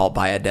Skyfall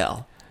by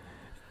Adele.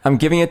 I'm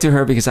giving it to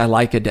her because I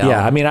like Adele.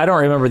 Yeah, I mean, I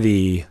don't remember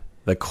the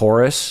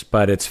chorus,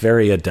 but it's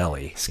very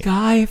Adele-y.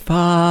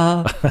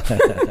 Skyfall.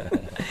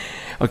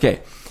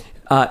 Okay.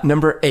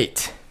 Number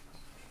 8.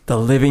 The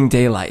Living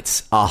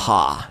Daylights.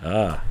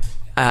 Aha.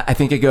 I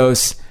think it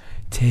goes,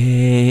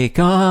 take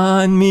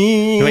on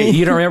me. Wait,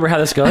 you don't remember how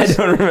this goes? I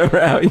don't remember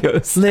how it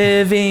goes.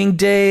 Living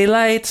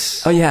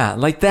Daylights. Oh, yeah,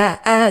 like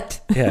that.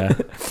 Yeah.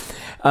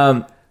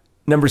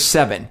 Number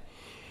 7.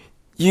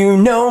 You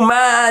know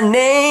my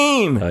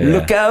name. Oh, yeah.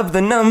 Look up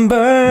the number.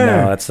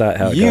 No, that's not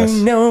how it goes.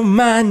 You know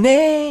my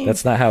name.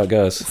 That's not how it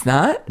goes. It's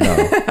not?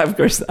 No. Of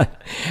course not.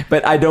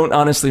 But I don't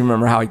honestly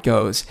remember how it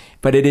goes.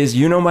 But it is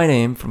You Know My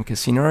Name from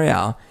Casino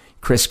Royale,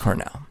 Chris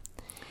Cornell.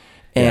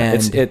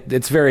 And Yeah,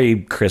 it's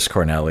very Chris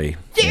Cornell-y.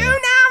 You know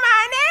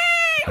my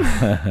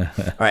name.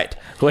 All right.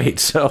 Wait,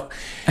 so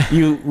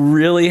you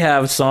really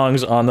have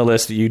songs on the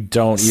list that you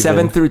don't even...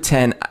 7 through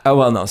 10. Oh,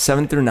 well, no.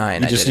 7 through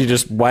 9.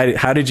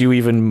 How did you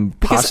even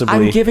because possibly...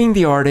 I'm giving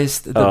the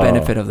artist the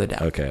benefit of the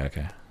doubt.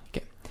 Okay.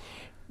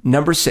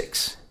 Number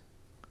 6.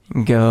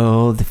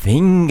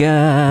 Goldfinger.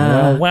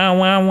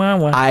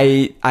 Wow.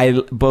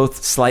 I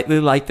both slightly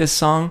like this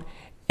song,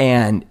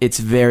 and it's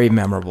very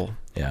memorable.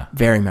 Yeah.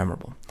 Very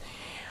memorable.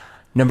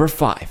 Number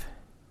 5.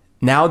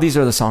 Now these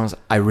are the songs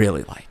I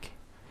really like.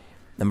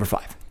 Number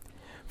 5.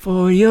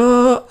 For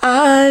Your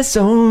Eyes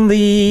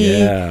Only.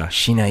 Yeah.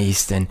 Sheena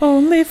Easton.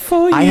 Only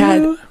for you. I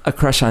had a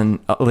crush on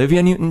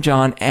Olivia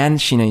Newton-John and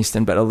Sheena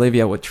Easton, but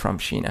Olivia would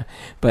trump Sheena.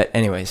 But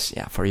anyways,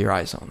 yeah, For Your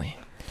Eyes Only.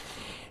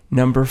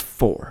 Number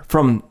 4.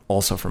 From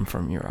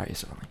Your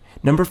Eyes Only.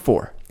 Number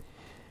 4.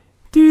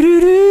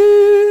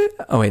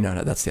 Oh, wait,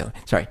 no, that's the other.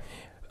 Sorry.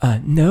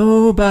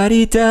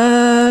 Nobody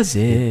does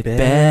it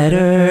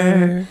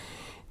better.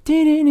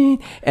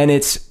 And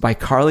it's by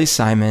Carly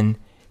Simon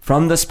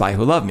from The Spy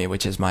Who Loved Me,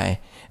 which is my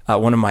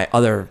one of my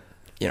other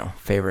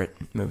favorite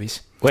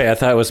movies. Wait, I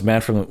thought it was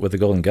Man with the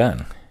Golden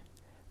Gun.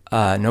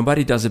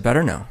 Nobody does it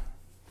better. No,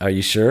 Are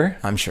you sure?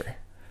 I'm sure.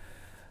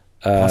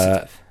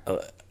 Positive.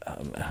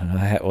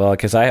 Well,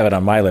 because I have it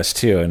on my list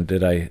too, and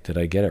did I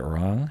get it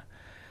wrong?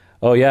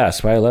 Oh yeah,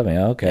 Spy Who Loved Me.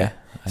 Okay. Yeah.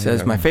 It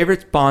says my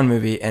favorite Bond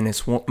movie, and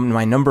it's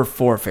my number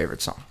 4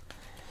 favorite song.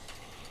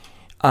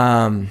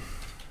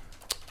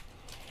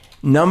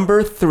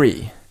 Number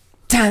 3.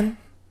 Dun,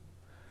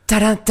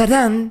 da-dun,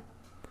 da-dun,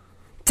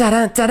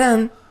 da-dun,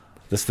 da-dun.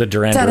 This is the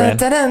Duran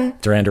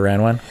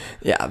Duran one?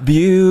 Yeah.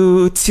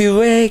 View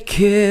to a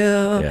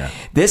Kill. Yeah.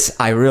 This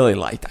I really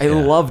liked. I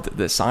loved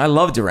this song. I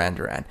love Duran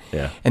Duran.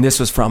 Yeah. And this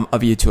was from A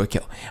View to a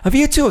Kill. A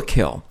View to a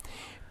Kill.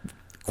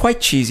 Quite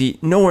cheesy.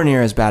 Nowhere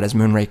near as bad as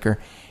Moonraker.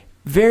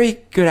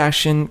 Very good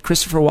action.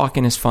 Christopher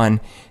Walken is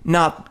fun.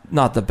 Not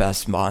the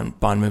best Bond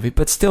movie,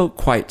 but still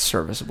quite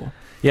serviceable.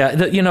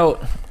 Yeah.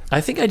 I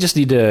think I just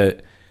need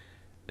to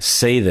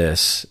say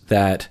this,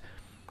 that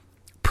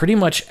pretty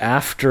much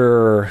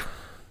after...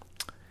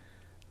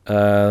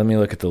 let me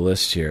look at the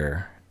list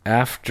here.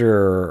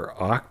 After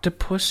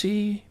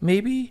Octopussy,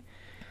 maybe,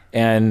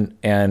 and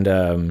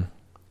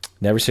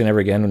Never Say Never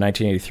Again in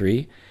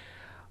 1983,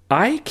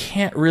 I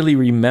can't really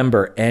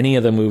remember any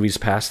of the movies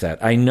past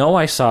that. I know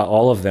I saw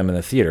all of them in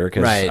the theater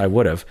because I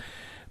would have,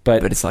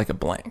 but it's like a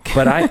blank.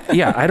 But I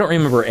don't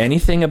remember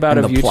anything about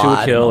A View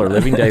to a Kill or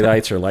Living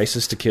Daylights or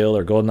License to Kill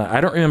or GoldenEye. I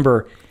don't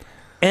remember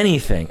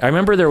anything. I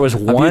remember there was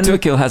one. A View to a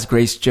Kill has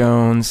Grace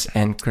Jones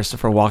and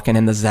Christopher Walken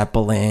and the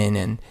Zeppelin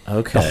and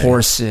the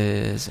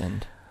horses.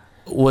 And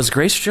was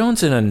Grace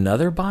Jones in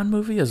another Bond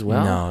movie as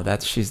well? No,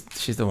 she's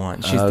the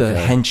one. She's the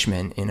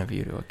henchman in A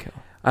View to a Kill.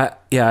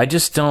 I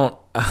just don't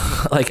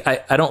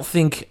I don't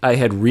think I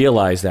had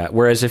realized that.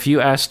 Whereas if you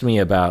asked me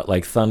about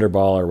like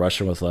Thunderball or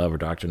Russian with Love or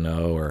Dr.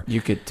 No, or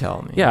you could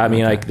tell me. Yeah, I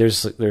mean like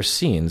there's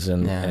scenes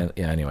and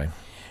anyway.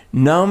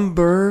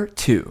 Number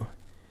 2.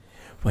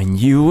 When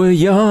you were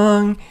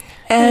young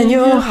and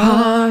your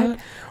heart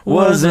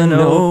was an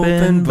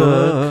open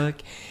book.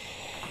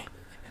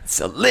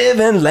 So live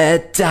and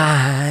let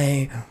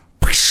die.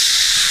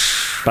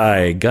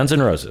 By Guns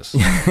N' Roses.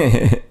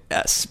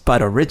 Yes,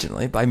 but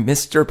originally by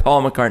Mr.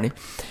 Paul McCartney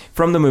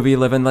from the movie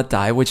Live and Let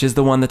Die, which is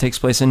the one that takes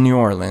place in New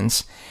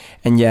Orleans.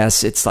 And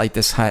yes, it's like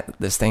this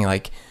thing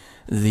like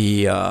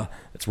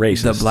it's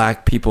racist. The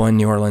black people in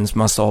New Orleans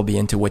must all be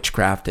into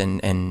witchcraft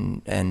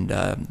and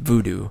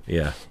voodoo.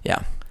 Yeah.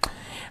 Yeah.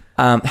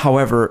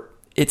 However,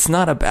 it's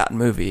not a bad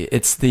movie.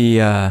 It's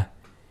the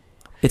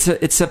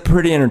It's a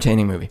pretty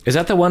entertaining movie. Is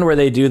that the one where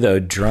they do the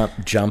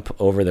jump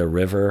over the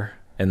river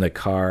in the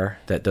car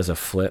that does a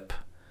flip?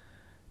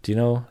 Do you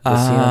know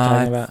the scene I'm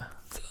talking about?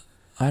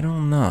 I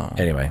don't know.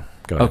 Anyway,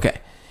 go ahead. Okay.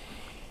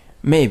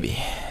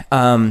 Maybe.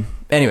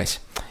 Anyways.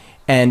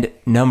 And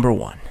number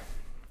 1.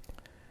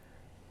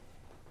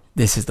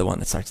 This is the one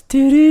that starts.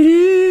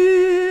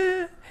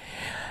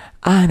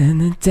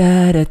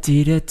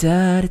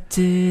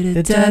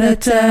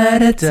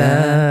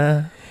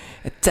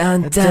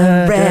 Dun,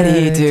 dun,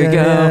 ready to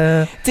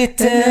go.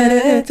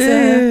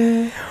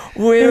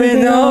 We're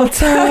in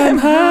all-time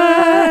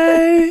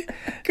high.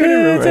 Couldn't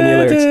remember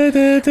any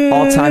lyrics.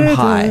 All-Time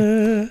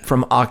High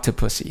from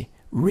Octopussy.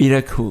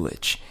 Rita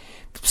Coolidge.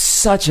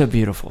 Such a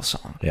beautiful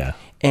song. Yeah.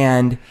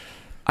 And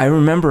I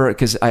remember,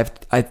 because I've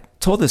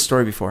told this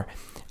story before.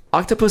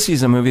 Octopussy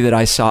is a movie that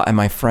I saw at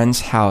my friend's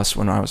house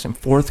when I was in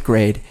 4th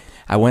grade.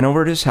 I went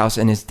over to his house,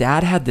 and his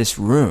dad had this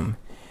room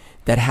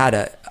that had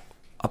a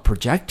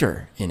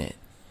projector in it.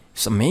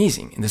 It's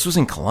amazing. And this was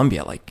in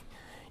Colombia,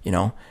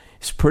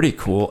 it's pretty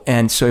cool.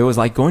 And so it was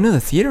like going to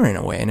the theater in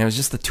a way. And it was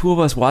just the two of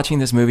us watching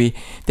this movie.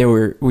 We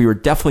were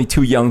definitely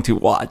too young to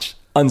watch,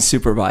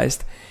 unsupervised.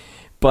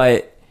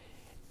 But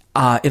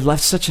it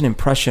left such an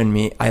impression on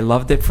me. I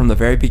loved it from the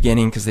very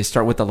beginning because they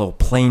start with a little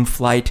plane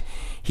flight.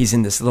 He's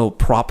in this little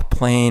prop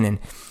plane,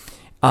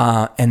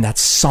 and that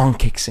song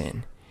kicks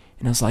in.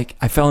 And I was like,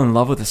 I fell in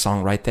love with the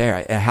song right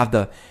there. I have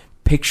the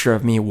picture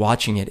of me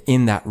watching it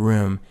in that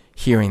room,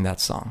 hearing that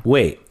song.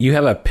 Wait, you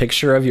have a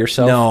picture of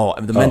yourself? No,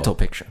 the mental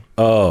picture.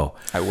 Oh.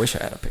 I wish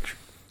I had a picture.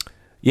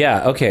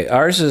 Yeah, okay.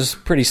 Ours is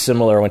pretty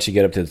similar once you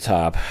get up to the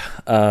top.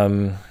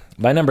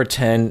 My number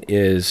 10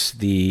 is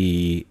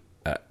the...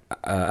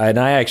 and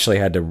I actually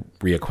had to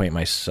reacquaint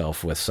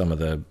myself with some of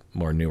the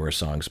more newer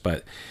songs,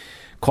 but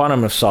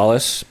Quantum of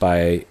Solace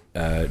by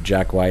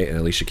Jack White and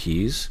Alicia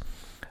Keys.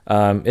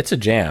 It's a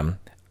jam.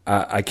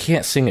 I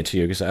can't sing it to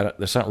you because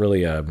there's not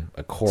really a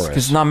chorus.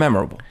 Because it's not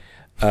memorable.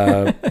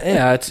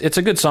 Yeah, it's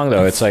a good song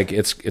though. It's like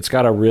it's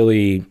got a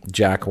really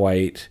Jack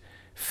White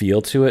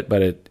feel to it,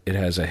 but it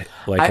has I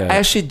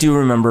actually do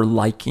remember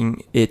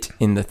liking it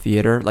in the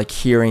theater, like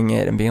hearing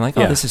it and being like,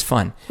 "Oh, this is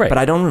fun." Right. But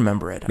I don't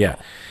remember it. Yeah.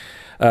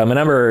 My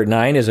number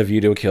 9 is A View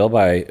to a Kill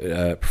by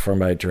performed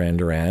by Duran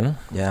Duran.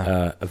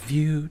 Yeah. A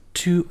View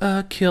to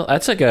a Kill.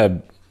 That's like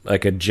a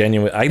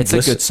genuine. It's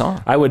a good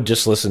song. I would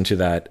just listen to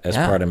that as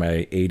part of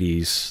my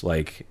 80s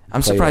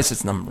I'm surprised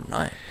it's number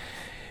 9.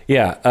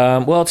 Yeah.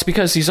 Well, it's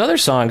because these other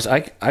songs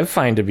I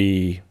find to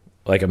be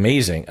like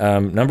amazing.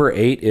 Number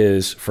 8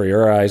 is For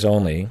Your Eyes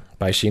Only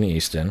by Sheena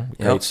Easton.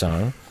 Great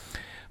song.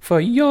 For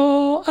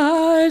your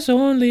eyes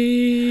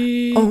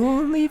only.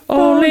 Only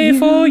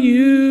for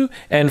you.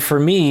 And for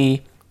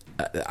me,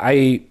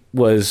 I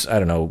was, I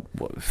don't know,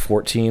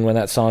 14 when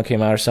that song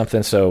came out or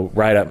something. So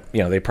right up,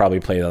 they probably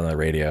played it on the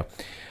radio.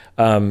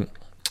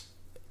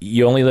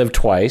 You Only Live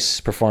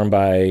Twice, performed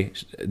by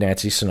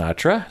Nancy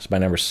Sinatra. It's my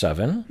number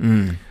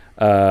 7.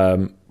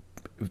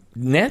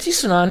 Nancy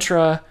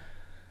Sinatra,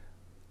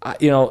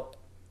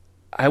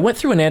 I went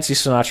through a Nancy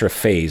Sinatra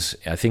phase,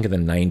 I think in the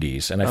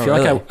 90s, and I feel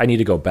like I need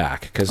to go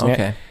back because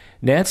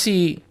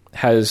Nancy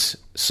has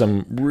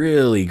some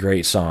really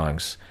great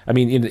songs. I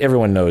mean,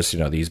 everyone knows,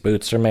 these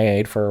boots are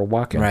made for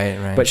walking.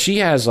 Right. But she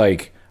has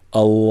like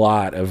a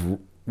lot of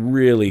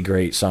really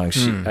great songs.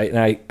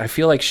 I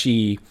feel like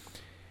she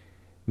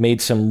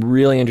made some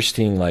really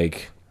interesting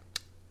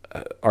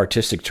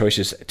artistic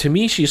choices. To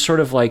me, she's sort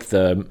of like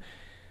the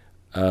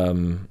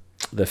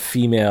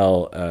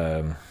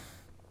female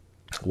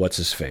what's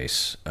his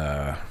face?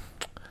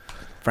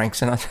 Frank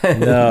Sinatra?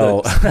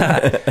 No.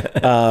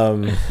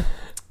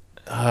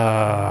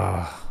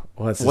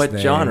 What's his what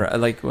name? genre?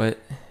 Like what?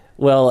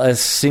 Well, a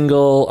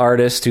single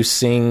artist who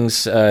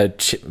sings, the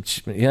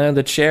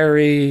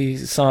Cherry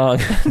song.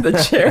 The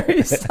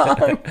Cherry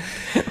song?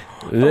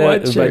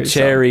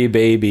 Cherry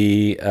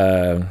Baby.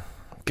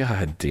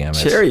 God damn it.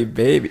 Cherry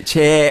Baby.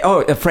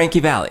 Frankie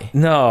Valli.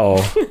 No.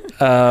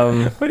 What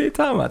are you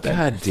talking about then?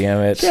 God damn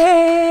it.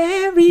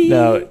 Cherry.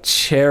 No,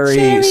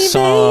 Cherry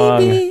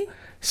song. Baby.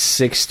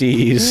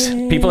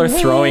 60s. People are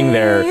throwing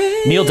their...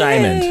 Neil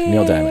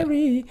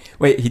Diamond.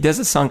 Wait, he does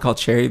a song called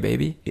Cherry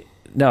Baby?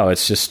 No,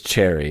 it's just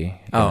Cherry.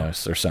 Or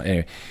something.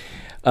 Anyway.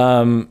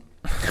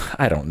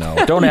 I don't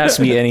know. Don't ask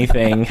me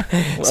anything.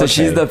 So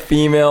she's the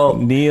female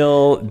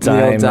Neil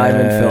Diamond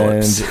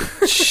Phillips.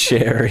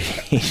 Cherry.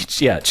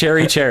 Yeah,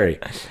 Cherry.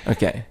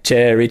 Okay.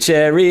 Cherry.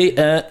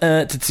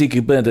 I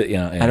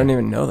don't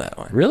even know that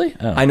one. Really?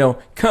 Oh. I know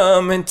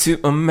Coming to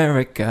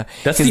America.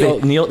 That's the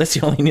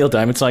only Neil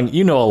Diamond song.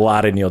 You know a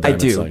lot of Neil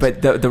Diamond songs. I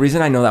do, but the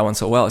reason I know that one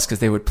so well is because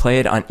they would play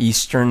it on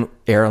Eastern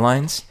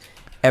Airlines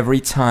every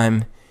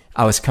time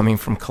I was coming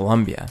from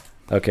Colombia.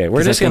 Okay,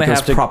 we're just going to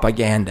have to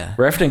propaganda.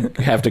 We're going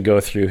to have to go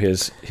through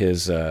his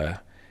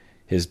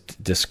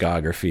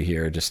discography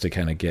here just to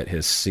kind of get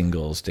his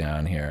singles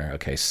down here.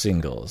 Okay,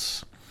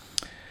 singles.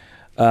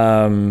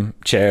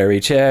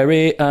 Cherry.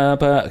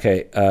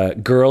 Okay,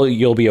 Girl,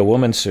 You'll Be a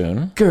Woman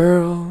Soon.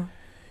 Girl,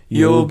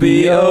 you'll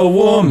be a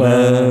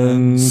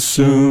woman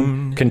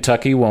soon.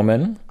 Kentucky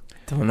Woman.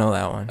 Don't know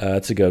that one.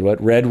 It's a good one.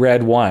 Red,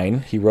 Red Wine.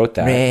 He wrote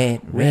that.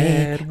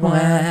 Red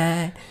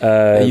wine.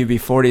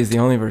 UB40 is the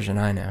only version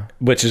I know.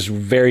 Which is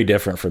very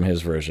different from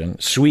his version.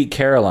 Sweet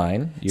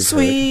Caroline.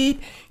 Sweet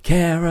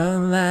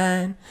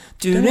Caroline.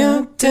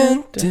 Dun,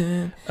 dun,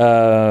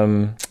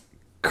 dun.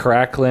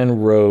 Cracklin'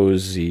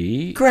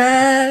 Rosie.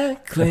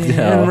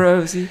 Cracklin'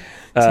 Rosie.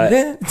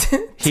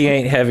 He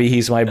Ain't Heavy,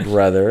 He's My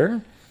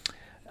Brother.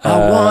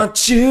 I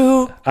want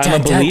you.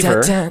 I'm a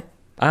Believer.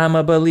 I'm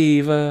a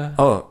Believer.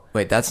 Oh,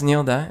 wait, that's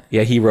Neil Diamond?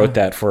 Yeah, he wrote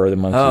that for the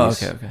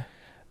Monkees.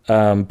 Oh,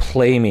 okay.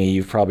 Play Me,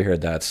 you've probably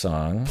heard that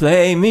song.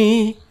 Play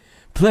me,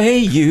 play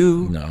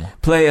you. No.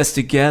 Play us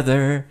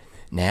together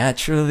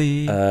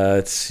naturally.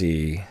 Let's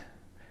see.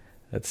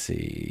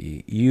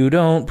 You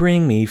don't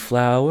bring me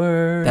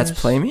flowers. That's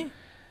Play Me?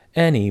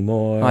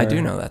 Anymore. Oh, I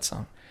do know that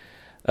song.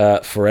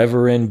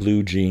 Forever in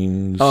Blue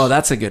Jeans. Oh,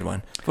 that's a good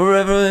one.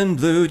 Forever in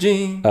Blue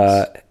Jeans.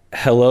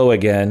 Hello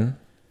Again.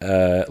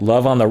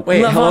 Love on the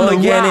Wait, Love Hello on the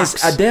Again Rocks.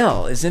 is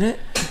Adele, isn't it?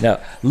 No,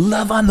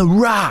 Love on the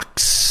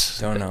Rocks.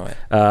 Don't know it.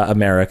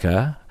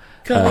 America.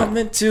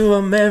 Coming to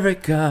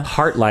America.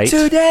 Heartlight.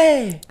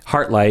 Today.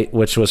 Heartlight,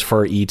 which was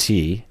for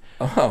E.T.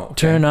 Oh, okay.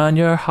 Turn on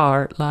your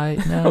heart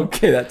light now.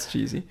 Okay, that's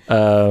cheesy.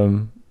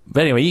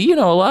 But anyway, you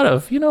know a lot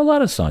of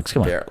songs.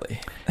 Come on. Barely.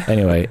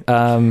 Anyway,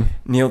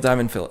 Neil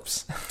Diamond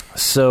Phillips.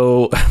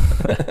 So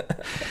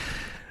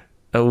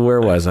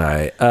where was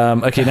I?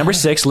 Okay, number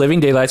 6, Living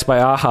Daylights by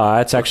Aha.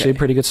 It's actually a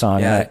pretty good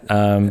song. Yeah,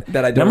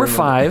 that I don't number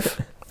remember.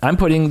 5, I'm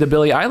putting the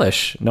Billie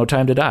Eilish, No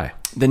Time to Die.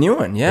 The new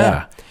one,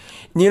 yeah.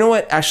 You know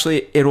what?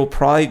 Actually, it'll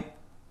probably...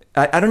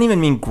 I don't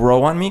even mean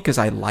grow on me because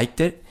I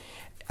liked it.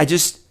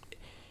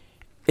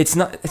 It's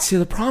not... See,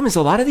 the problem is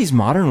a lot of these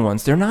modern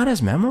ones, they're not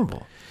as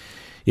memorable.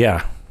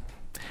 Yeah.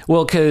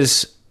 Well,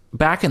 because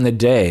back in the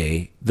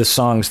day, the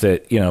songs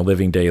that,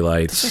 Living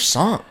Daylights... These are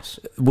songs.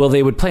 Well,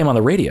 they would play them on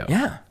the radio.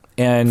 Yeah.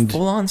 And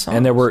full-on songs.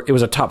 And it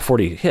was a top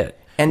 40 hit.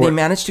 And they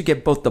managed to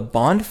get both the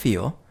Bond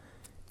feel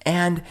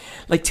and,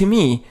 like, to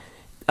me,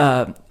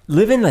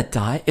 Live and Let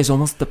Die is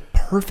almost the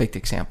perfect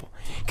example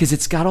because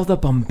it's got all the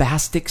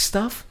bombastic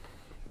stuff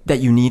that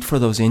you need for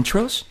those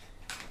intros,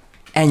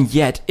 and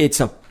yet it's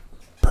a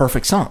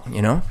perfect song,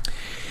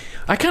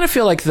 I kind of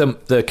feel like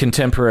the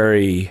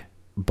contemporary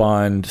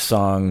Bond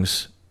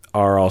songs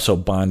are also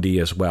Bondy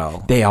as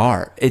well. They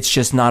are. It's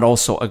just not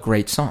also a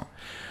great song.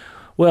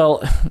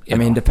 Well, I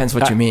mean, it depends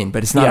what you mean,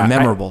 but it's not a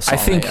memorable song. I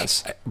think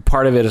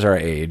part of it is our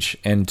age,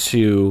 and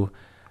two,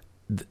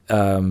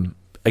 again,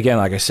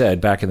 like I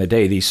said, back in the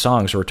day, these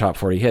songs were top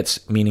 40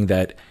 hits, meaning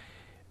that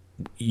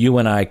you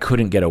and I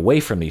couldn't get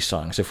away from these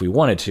songs if we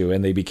wanted to,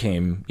 and they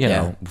became,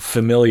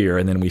 familiar,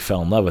 and then we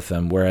fell in love with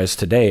them. Whereas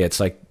today, it's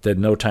like the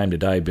No Time to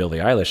Die Billie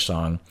Eilish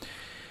song.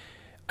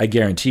 I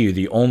guarantee you,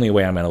 the only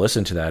way I'm going to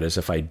listen to that is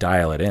if I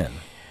dial it in.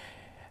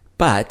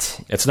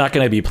 But it's not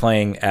going to be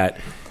playing at,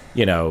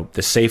 the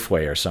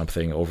Safeway or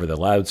something over the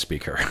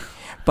loudspeaker.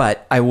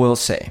 But I will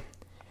say,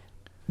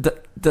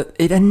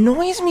 it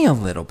annoys me a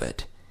little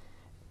bit.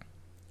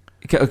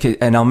 Okay,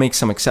 and I'll make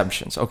some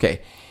exceptions.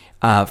 Okay,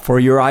 For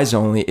Your Eyes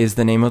Only is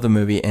the name of the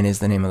movie and is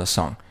the name of the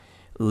song.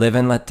 Live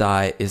and Let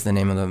Die is the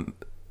name of the...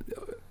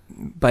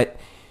 But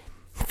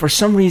for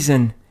some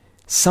reason,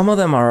 some of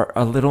them are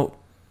a little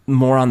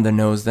more on the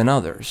nose than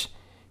others.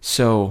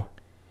 So,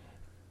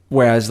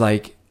 whereas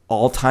like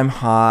All Time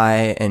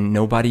High and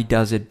Nobody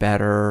Does It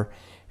Better,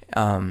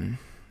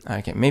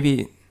 okay,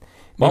 maybe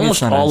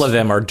almost all of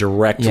them are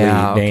directly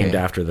named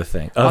after the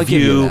thing. I'll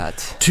give you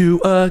that.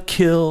 To a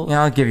Kill.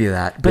 Yeah, I'll give you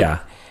that.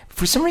 But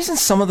for some reason,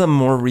 some of the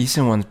more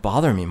recent ones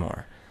bother me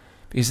more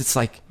because it's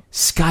like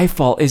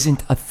Skyfall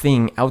isn't a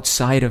thing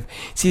outside of...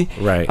 See,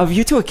 A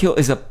View to a Kill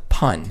is a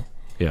pun.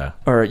 Yeah.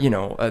 Or,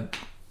 a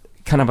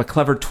kind of a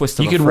clever twist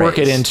of a phrase. You could work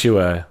it into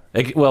a...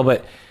 Well,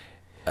 but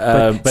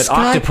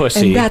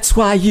Octopussy... And that's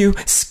why you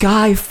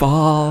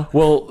Skyfall.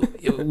 Well,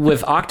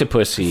 with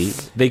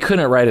Octopussy, they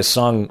couldn't write a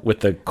song with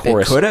the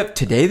chorus. They could have.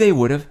 Today they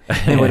would have.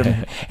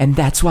 And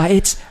that's why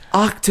it's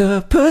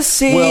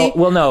Octopussy.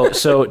 Well, no.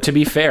 So to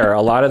be fair,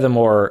 a lot of the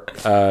more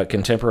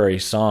contemporary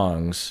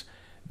songs,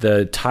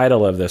 the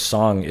title of the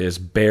song is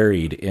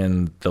buried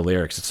in the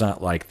lyrics. It's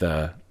not like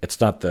the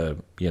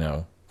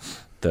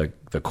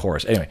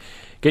chorus. Anyway,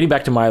 getting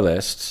back to my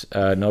list,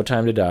 No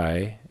Time to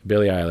Die,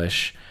 Billie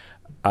Eilish.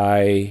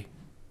 I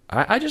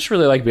just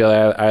really like Billie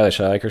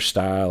Eilish. I like her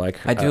style.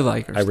 I do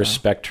like her style. I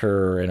respect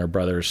her and her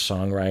brother's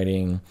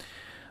songwriting.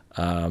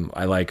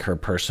 I like her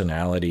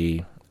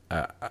personality.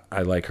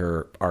 I like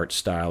her art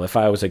style. If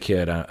I was a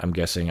kid, I'm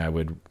guessing I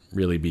would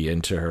really be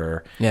into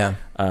her. Yeah.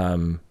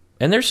 And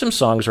there's some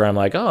songs where I'm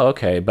like, oh,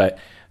 okay, but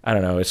I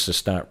don't know. It's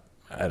just not.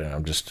 I don't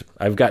know.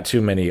 I've got too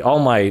many. All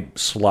my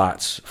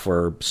slots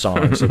for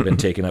songs have been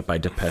taken up by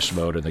Depeche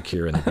Mode and The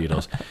Cure and the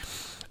Beatles.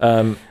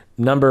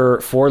 Number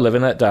 4, Live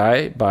and Let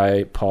Die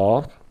by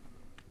Paul.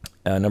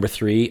 Number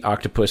 3,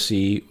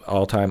 Octopussy,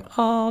 All Time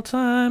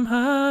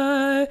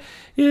High.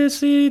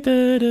 Because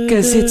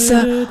it's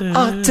a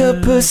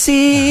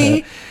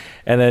Octopussy.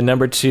 And then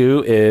number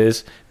 2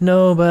 is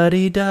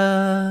Nobody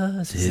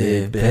Does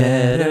It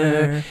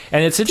Better.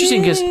 And it's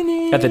interesting because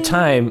at the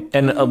time,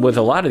 and with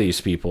a lot of these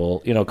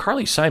people, you know,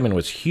 Carly Simon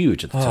was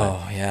huge at the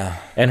time. Oh,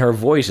 yeah. And her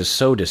voice is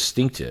so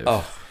distinctive.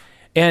 Oh,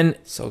 and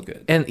so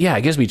good. And yeah,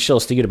 it gives me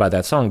chills thinking about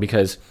that song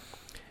because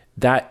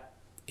that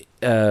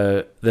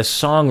the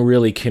song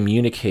really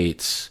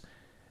communicates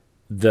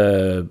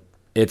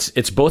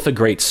it's both a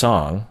great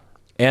song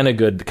and a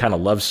good kind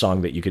of love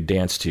song that you could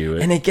dance to.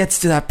 And it gets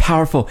to that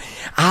powerful,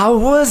 I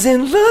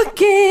wasn't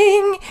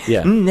looking,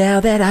 now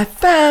that I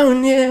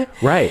found you.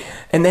 Right.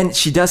 And then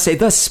she does say,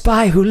 the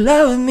spy who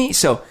loved me.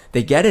 So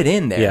they get it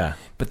in there. Yeah.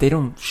 But they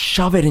don't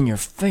shove it in your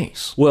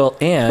face. Well,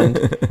 and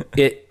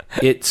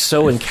it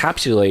so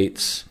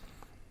encapsulates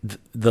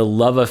the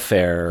love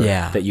affair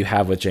that you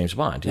have with James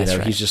Bond. You know,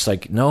 right. He's just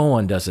like, no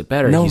one does it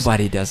better.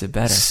 Nobody does it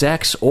better.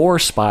 Sex or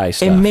spy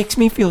stuff. It makes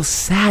me feel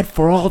sad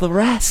for all the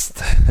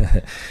rest.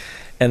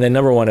 And then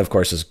number 1, of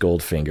course, is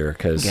Goldfinger.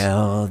 Because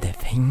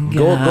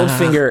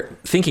Goldfinger,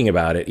 thinking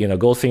about it, you know,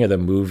 Goldfinger, the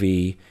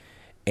movie,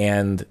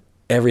 and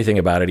everything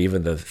about it,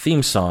 even the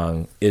theme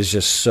song, is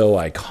just so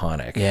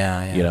iconic.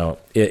 Yeah. You know,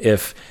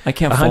 if I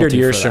can't 100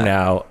 years from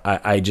now,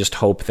 I just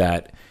hope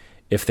that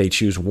if they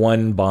choose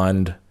one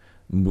Bond,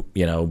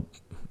 you know,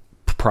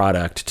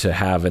 product to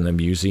have in the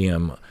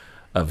Museum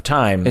of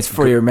Time, it's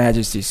for Your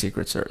Majesty's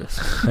Secret Service.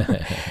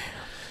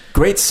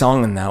 Great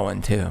song in that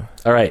one too.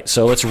 All right,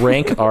 so let's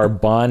rank our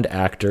Bond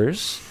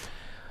actors,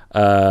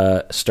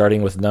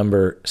 starting with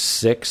number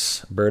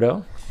 6,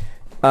 Berto.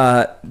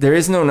 There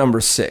is no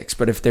number 6,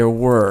 but if there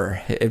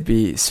were, it'd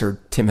be Sir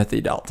Timothy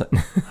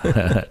Dalton.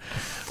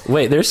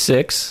 Wait, there's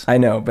 6. I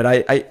know, but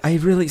I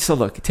really, so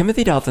look,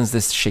 Timothy Dalton's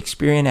this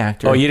Shakespearean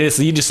actor. Oh, you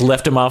just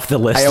left him off the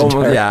list.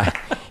 Yeah.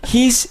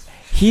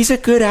 He's a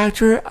good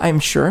actor, I'm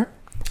sure.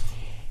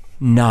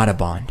 Not a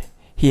Bond.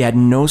 He had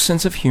no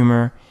sense of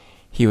humor.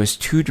 He was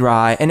too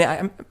dry,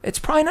 and it's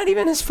probably not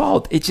even his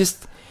fault. It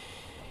just,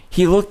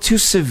 he looked too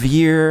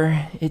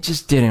severe. It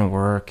just didn't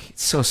work.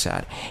 It's so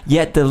sad.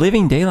 Yet The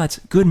Living Daylights,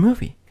 good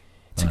movie.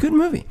 It's a good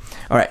movie.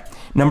 All right,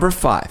 number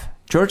 5,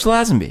 George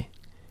Lazenby.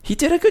 He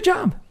did a good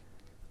job.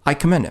 I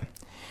commend him.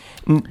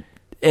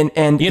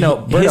 And you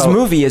know, his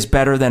movie is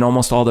better than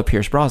almost all the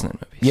Pierce Brosnan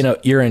movies. You know,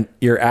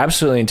 you're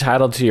absolutely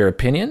entitled to your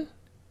opinion,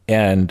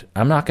 and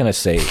I'm not going to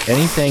say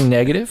anything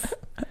negative.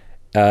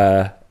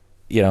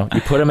 You know,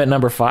 you put him at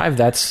number 5.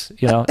 That's,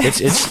 you know,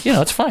 it's you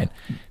know, it's fine.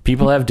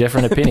 People have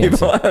different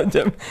opinions.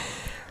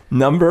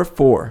 Number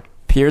 4,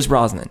 Pierce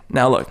Brosnan.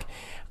 Now look,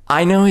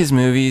 I know his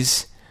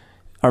movies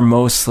are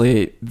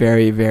mostly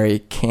very, very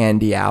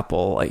candy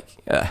apple,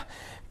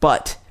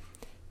 but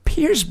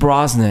Pierce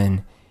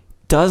Brosnan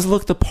does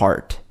look the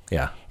part.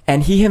 Yeah.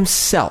 And he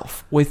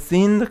himself,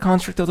 within the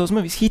construct of those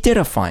movies, he did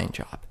a fine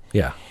job.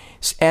 Yeah.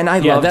 And I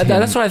love him.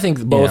 That's what I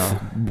think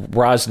both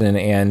Brosnan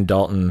and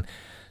Dalton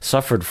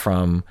suffered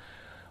from,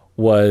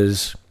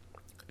 was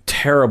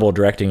terrible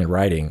directing and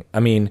writing.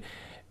 I mean,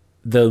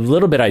 the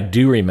little bit I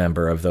do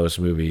remember of those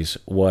movies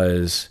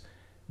was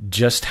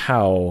just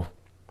how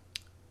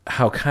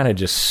kind of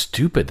just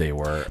stupid they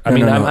were.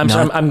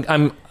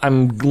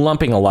 I'm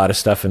lumping a lot of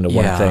stuff into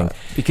one thing,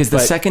 because the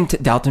second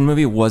Dalton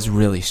movie was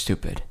really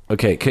stupid.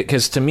 Okay,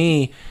 because to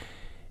me,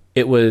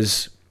 it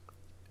was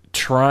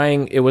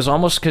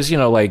almost, because, you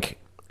know, like,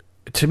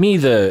 to me,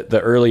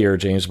 the earlier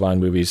James Bond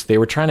movies, they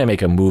were trying to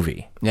make a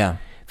movie. Yeah,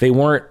 they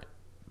weren't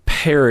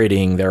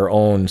parroting their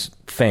own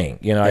thing.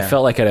 You know, I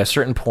felt like at a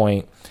certain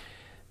point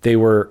they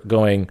were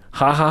going,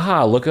 ha ha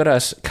ha, look at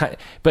us.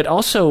 But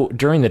also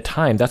during the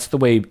time, that's the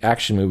way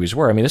action movies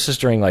were. I mean, this is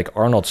during like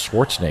Arnold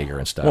Schwarzenegger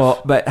and stuff.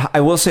 Well, but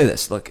I will say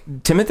this. Look,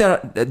 Timothy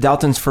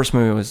Dalton's first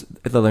movie was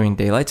The Living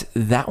Daylights.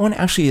 That one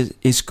actually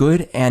is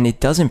good, and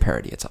it doesn't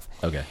parody itself.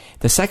 Okay.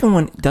 The second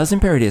one doesn't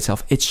parody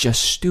itself. It's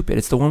just stupid.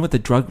 It's the one with the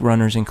drug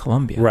runners in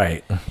Colombia.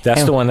 Right.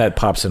 That's the one that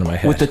pops into my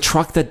head. With the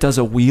truck that does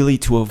a wheelie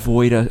to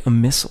avoid a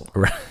missile.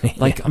 Right.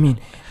 Like, I mean,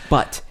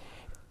 but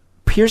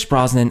Pierce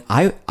Brosnan,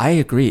 I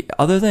agree.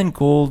 Other than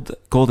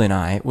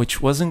GoldenEye,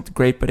 which wasn't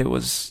great, but it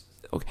was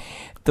okay.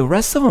 The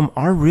rest of them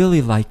are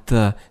really like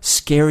the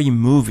scary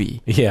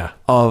movie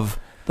of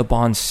the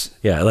Bonds.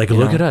 Yeah, like,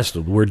 look at us.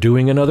 We're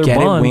doing another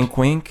Bond. It, wink,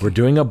 wink. We're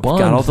doing a Bond.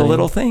 We've got all the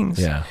little things.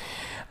 Yeah.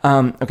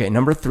 Okay,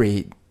 number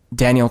 3,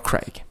 Daniel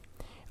Craig.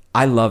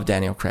 I love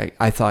Daniel Craig.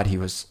 I thought he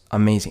was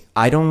amazing.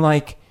 I don't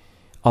like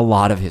a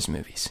lot of his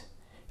movies.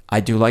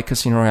 I do like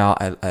Casino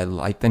Royale. I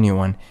like the new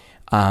one.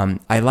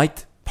 I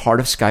liked part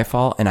of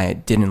Skyfall, and I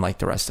didn't like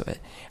the rest of it.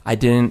 I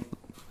don't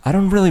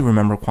really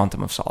remember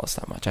Quantum of Solace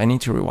that much. I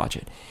need to rewatch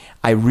it.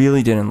 I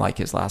really didn't like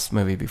his last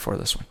movie before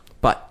this one.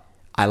 But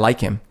I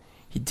like him.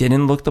 He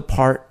didn't look the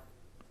part,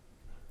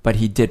 but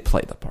he did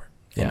play the part.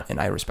 Yeah.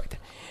 And I respect it.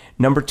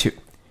 Number 2,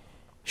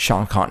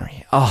 Sean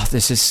Connery. Oh,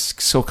 this is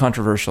so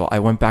controversial. I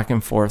went back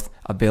and forth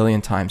a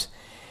billion times.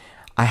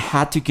 I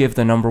had to give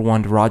the number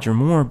 1 to Roger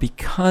Moore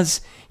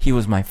because he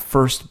was my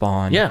first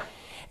Bond. Yeah.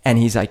 And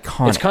he's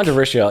iconic. It's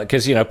controversial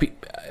because, you know,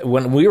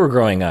 when we were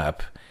growing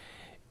up,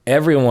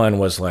 everyone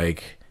was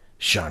like,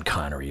 Sean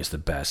Connery is the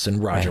best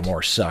and Roger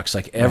Moore sucks.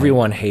 Like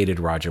everyone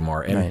hated Roger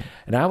Moore. And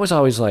I was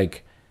always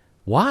like,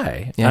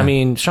 why? Yeah. I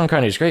mean, Sean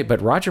Connery's great,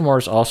 but Roger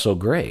Moore's also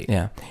great.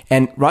 Yeah.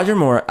 And Roger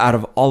Moore, out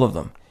of all of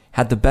them,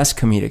 had the best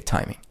comedic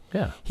timing.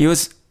 Yeah. He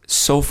was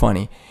so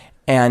funny.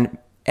 And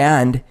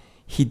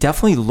he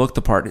definitely looked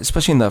the part,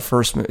 especially in the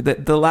first movie.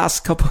 The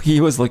last couple, he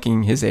was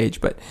looking his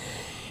age, but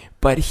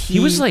he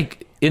was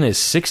like in his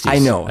 60s. I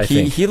know.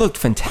 He looked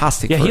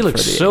fantastic. Yeah, he looked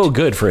so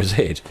good for his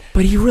age.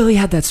 But he really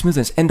had that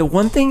smoothness. And the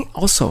one thing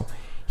also,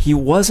 he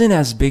wasn't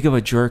as big of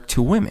a jerk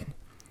to women.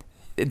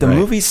 The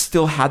movies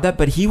still had that,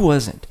 but he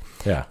wasn't.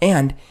 Yeah.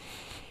 And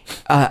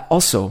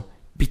also,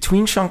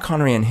 between Sean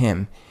Connery and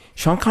him,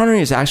 Sean Connery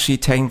is actually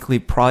technically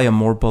probably a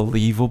more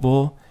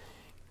believable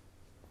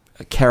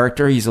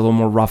character. He's a little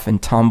more rough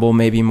and tumble,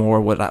 maybe more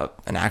what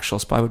an actual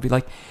spy would be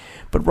like.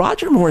 But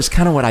Roger Moore is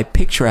kind of what I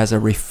picture as a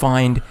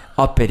refined,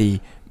 uppity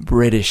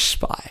British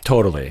spy.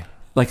 Totally.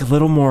 Like a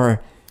little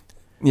more,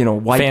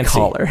 white fancy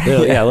collar.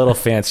 Yeah, a little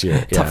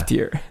fancier. Tough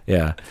tier.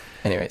 Yeah.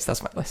 Anyways,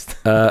 that's my list.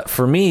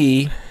 For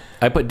me,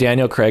 I put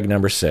Daniel Craig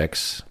number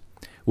 6,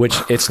 which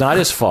it's not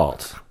his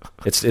fault.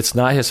 It's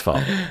not his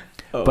fault.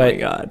 Oh my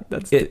God.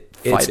 That's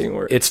fighting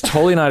word. It's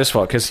totally not his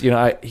fault because,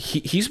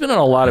 he's been in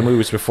a lot of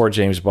movies before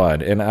James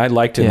Bond, and I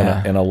liked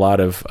him in a lot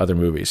of other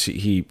movies.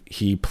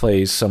 He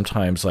plays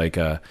sometimes like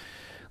a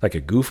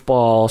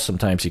goofball.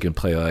 Sometimes he can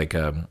play like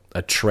a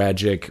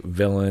tragic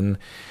villain.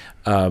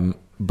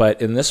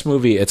 But in this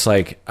movie, it's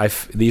like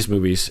these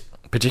movies,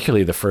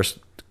 particularly the first.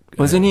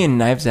 Wasn't he in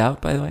Knives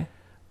Out, by the way?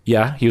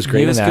 Yeah, he was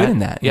great. He was good in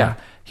that. Yeah,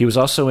 he was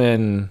also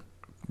in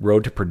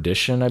Road to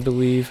Perdition, I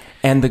believe.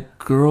 And the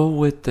girl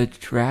with the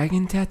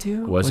dragon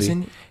tattoo? Was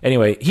he?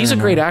 Anyway, he's a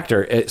great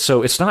actor,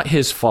 so it's not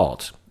his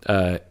fault.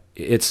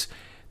 It's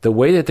the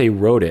way that they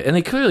wrote it, and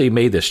they clearly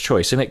made this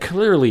choice, and it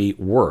clearly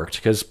worked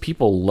because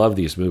people love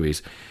these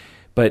movies.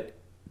 But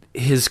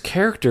his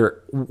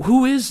character,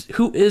 who is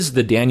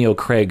the Daniel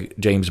Craig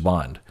James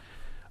Bond,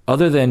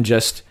 other than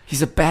just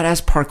he's a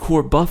badass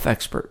parkour buff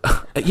expert.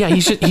 Yeah,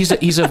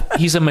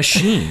 he's a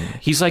machine.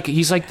 He's like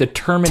the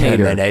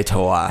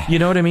Terminator. You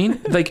know what I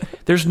mean? Like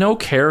there's no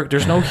character,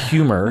 there's no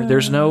humor,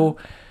 there's no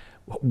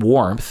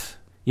warmth.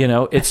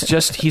 It's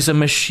just he's a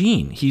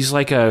machine. He's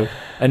like an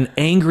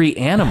angry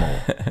animal.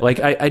 Like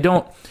I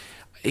don't.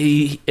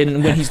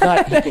 And when he's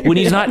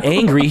not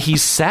angry,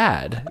 he's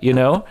sad.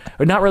 Or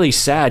not really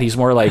sad. He's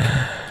more like,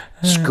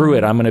 screw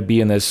it. I'm going to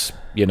be in this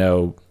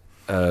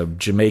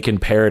Jamaican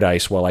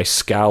paradise while I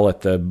scowl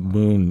at the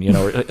moon.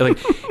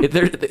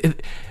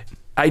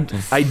 I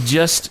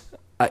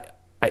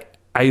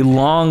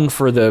long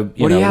for the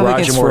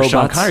Roger Moore,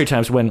 Sean Connery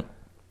times when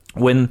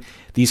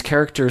these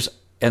characters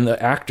and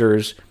the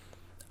actors.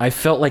 I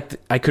felt like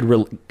I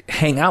could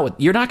hang out with.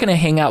 You're not going to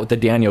hang out with the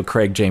Daniel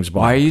Craig James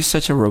Bond. Why are you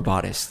such a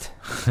robotist?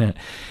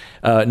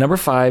 Number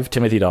 5,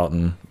 Timothy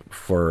Dalton,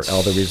 for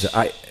all the reasons.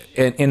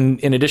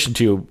 In addition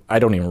to, I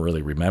don't even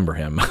really remember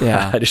him.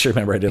 Yeah. I just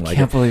remember I didn't like it.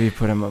 I can't believe you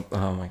put him up.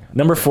 Oh my God.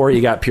 Number 4,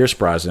 you got Pierce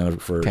Brosnan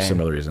for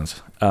similar reasons.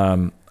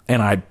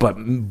 But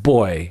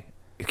boy,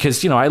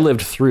 because I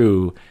lived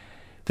through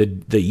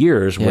the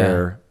years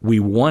where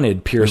we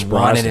wanted Pierce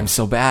Brosnan. Wanted him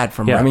so bad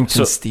from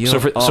Remington Steele.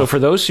 So for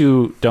those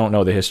who don't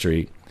know the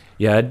history,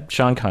 you had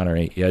Sean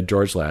Connery, you had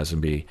George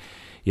Lazenby,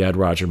 you had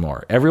Roger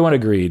Moore. Everyone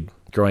agreed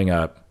growing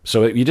up.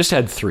 So you just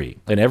had 3,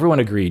 and everyone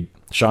agreed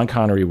Sean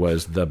Connery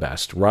was the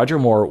best. Roger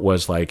Moore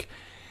was like,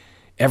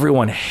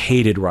 everyone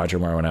hated Roger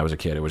Moore when I was a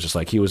kid. It was just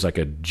like, he was like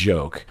a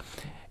joke.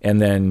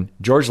 And then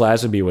George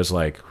Lazenby was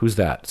like, who's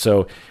that?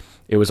 So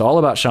it was all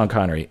about Sean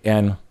Connery.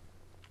 And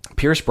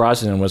Pierce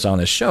Brosnan was on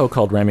this show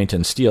called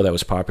Remington Steele that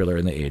was popular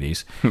in the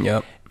 80s.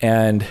 Yep.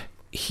 And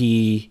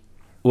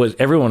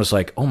everyone was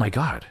like, oh my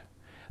God.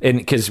 And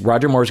because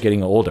Roger Moore's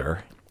getting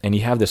older, and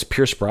you have this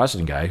Pierce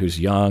Brosnan guy who's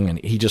young, and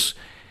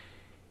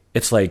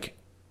it's like,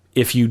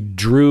 if you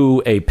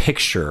drew a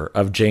picture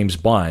of James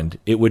Bond,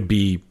 it would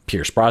be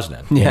Pierce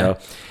Brosnan,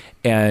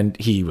 And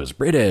he was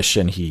British,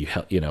 and he,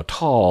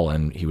 tall,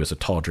 and he was a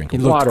tall drink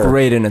of water. He looked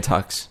great in a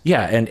tux.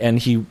 Yeah, and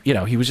he,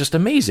 he was just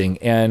amazing.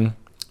 And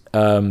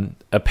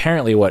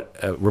apparently what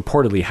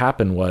reportedly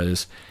happened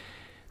was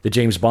the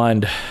James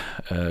Bond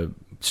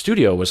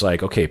studio was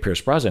like, okay, Pierce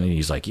Brosnan, and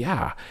he's like,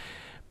 yeah.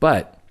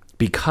 But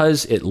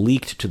because it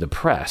leaked to the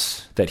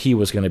press that he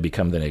was going to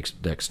become the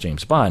next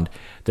James Bond,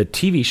 the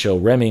TV show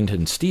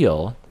Remington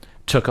Steele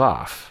took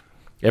off.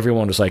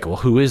 Everyone was like, well,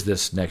 who is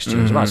this next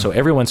James Bond? So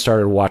everyone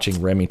started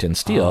watching Remington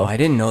Steele. Oh, I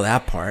didn't know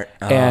that part.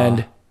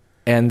 And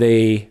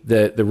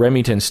the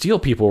Remington Steele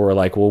people were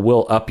like, well,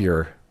 we'll up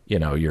your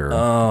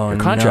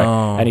contract.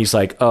 No. And he's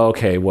like, oh,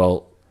 okay,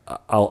 well,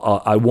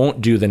 I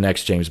won't do the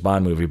next James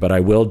Bond movie, but I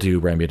will do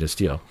Remington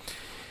Steele.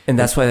 And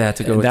that's why they had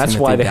to go with Timothy Dalton.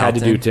 That's why they had to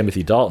do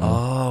Timothy Dalton.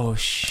 Oh,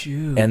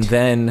 shoot.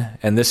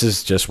 And this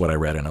is just what I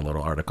read in a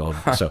little article.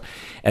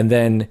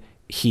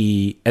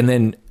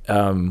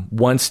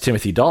 Once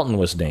Timothy Dalton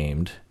was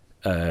named,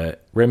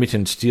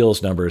 Remington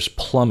Steele's numbers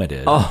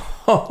plummeted.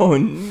 Oh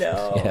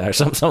no. Yeah, or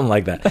something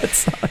like that. That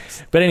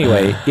sucks. But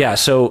anyway, yeah,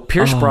 so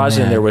Pierce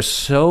Brosnan, there was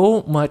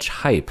so much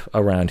hype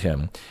around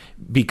him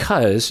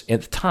because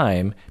at the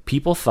time,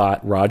 people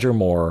thought Roger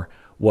Moore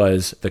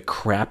was the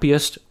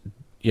crappiest,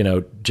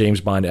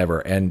 James Bond ever.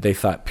 And they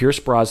thought Pierce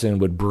Brosnan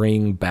would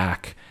bring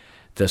back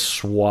the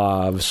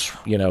suave,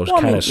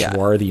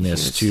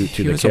 swarthiness to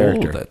the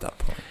character. Old at that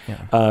point.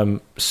 Yeah.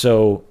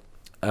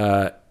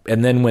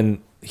 And then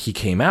when he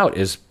came out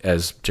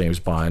as James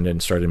Bond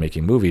and started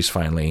making movies,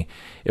 finally,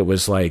 it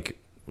was like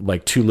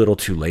Too Little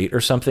Too Late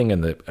or something,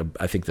 and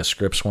I think the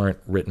scripts weren't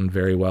written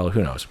very well.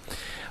 Who knows?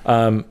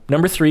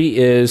 Number 3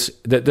 is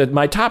that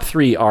my top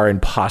 3 are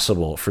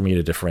impossible for me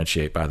to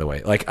differentiate, by the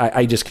way. Like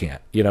I just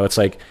can't. It's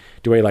like,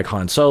 do I like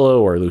Han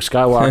Solo or Luke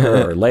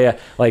Skywalker or Leia?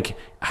 Like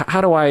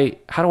how do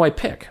I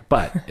pick?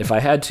 But if I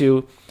had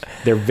to,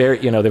 they're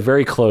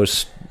very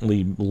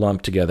closely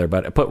lumped together,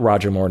 but I put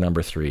Roger Moore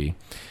number 3.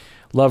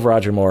 Love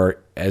Roger Moore.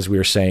 As we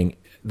were saying,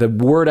 the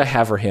word I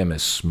have for him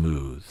is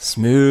smooth.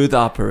 Smooth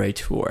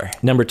operator.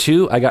 Number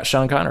 2, I got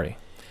Sean Connery.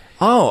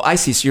 Oh, I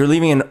see. So you're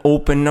leaving an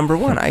open number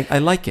 1. I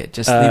like it.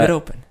 Just leave it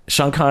open.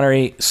 Sean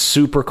Connery,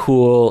 super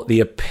cool.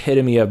 The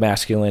epitome of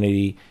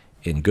masculinity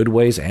in good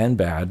ways and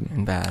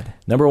bad.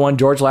 Number 1,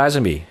 George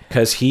Lazenby,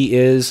 because he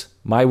is,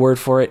 my word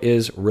for it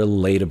is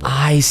relatable.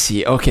 I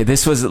see. Okay,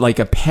 this was like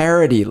a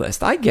parody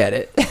list. I get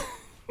it.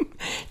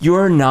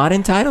 You're not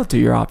entitled to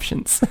your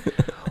options.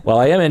 Well,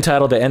 I am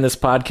entitled to end this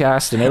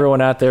podcast, and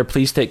everyone out there,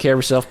 please take care of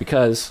yourself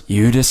because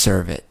you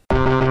deserve it.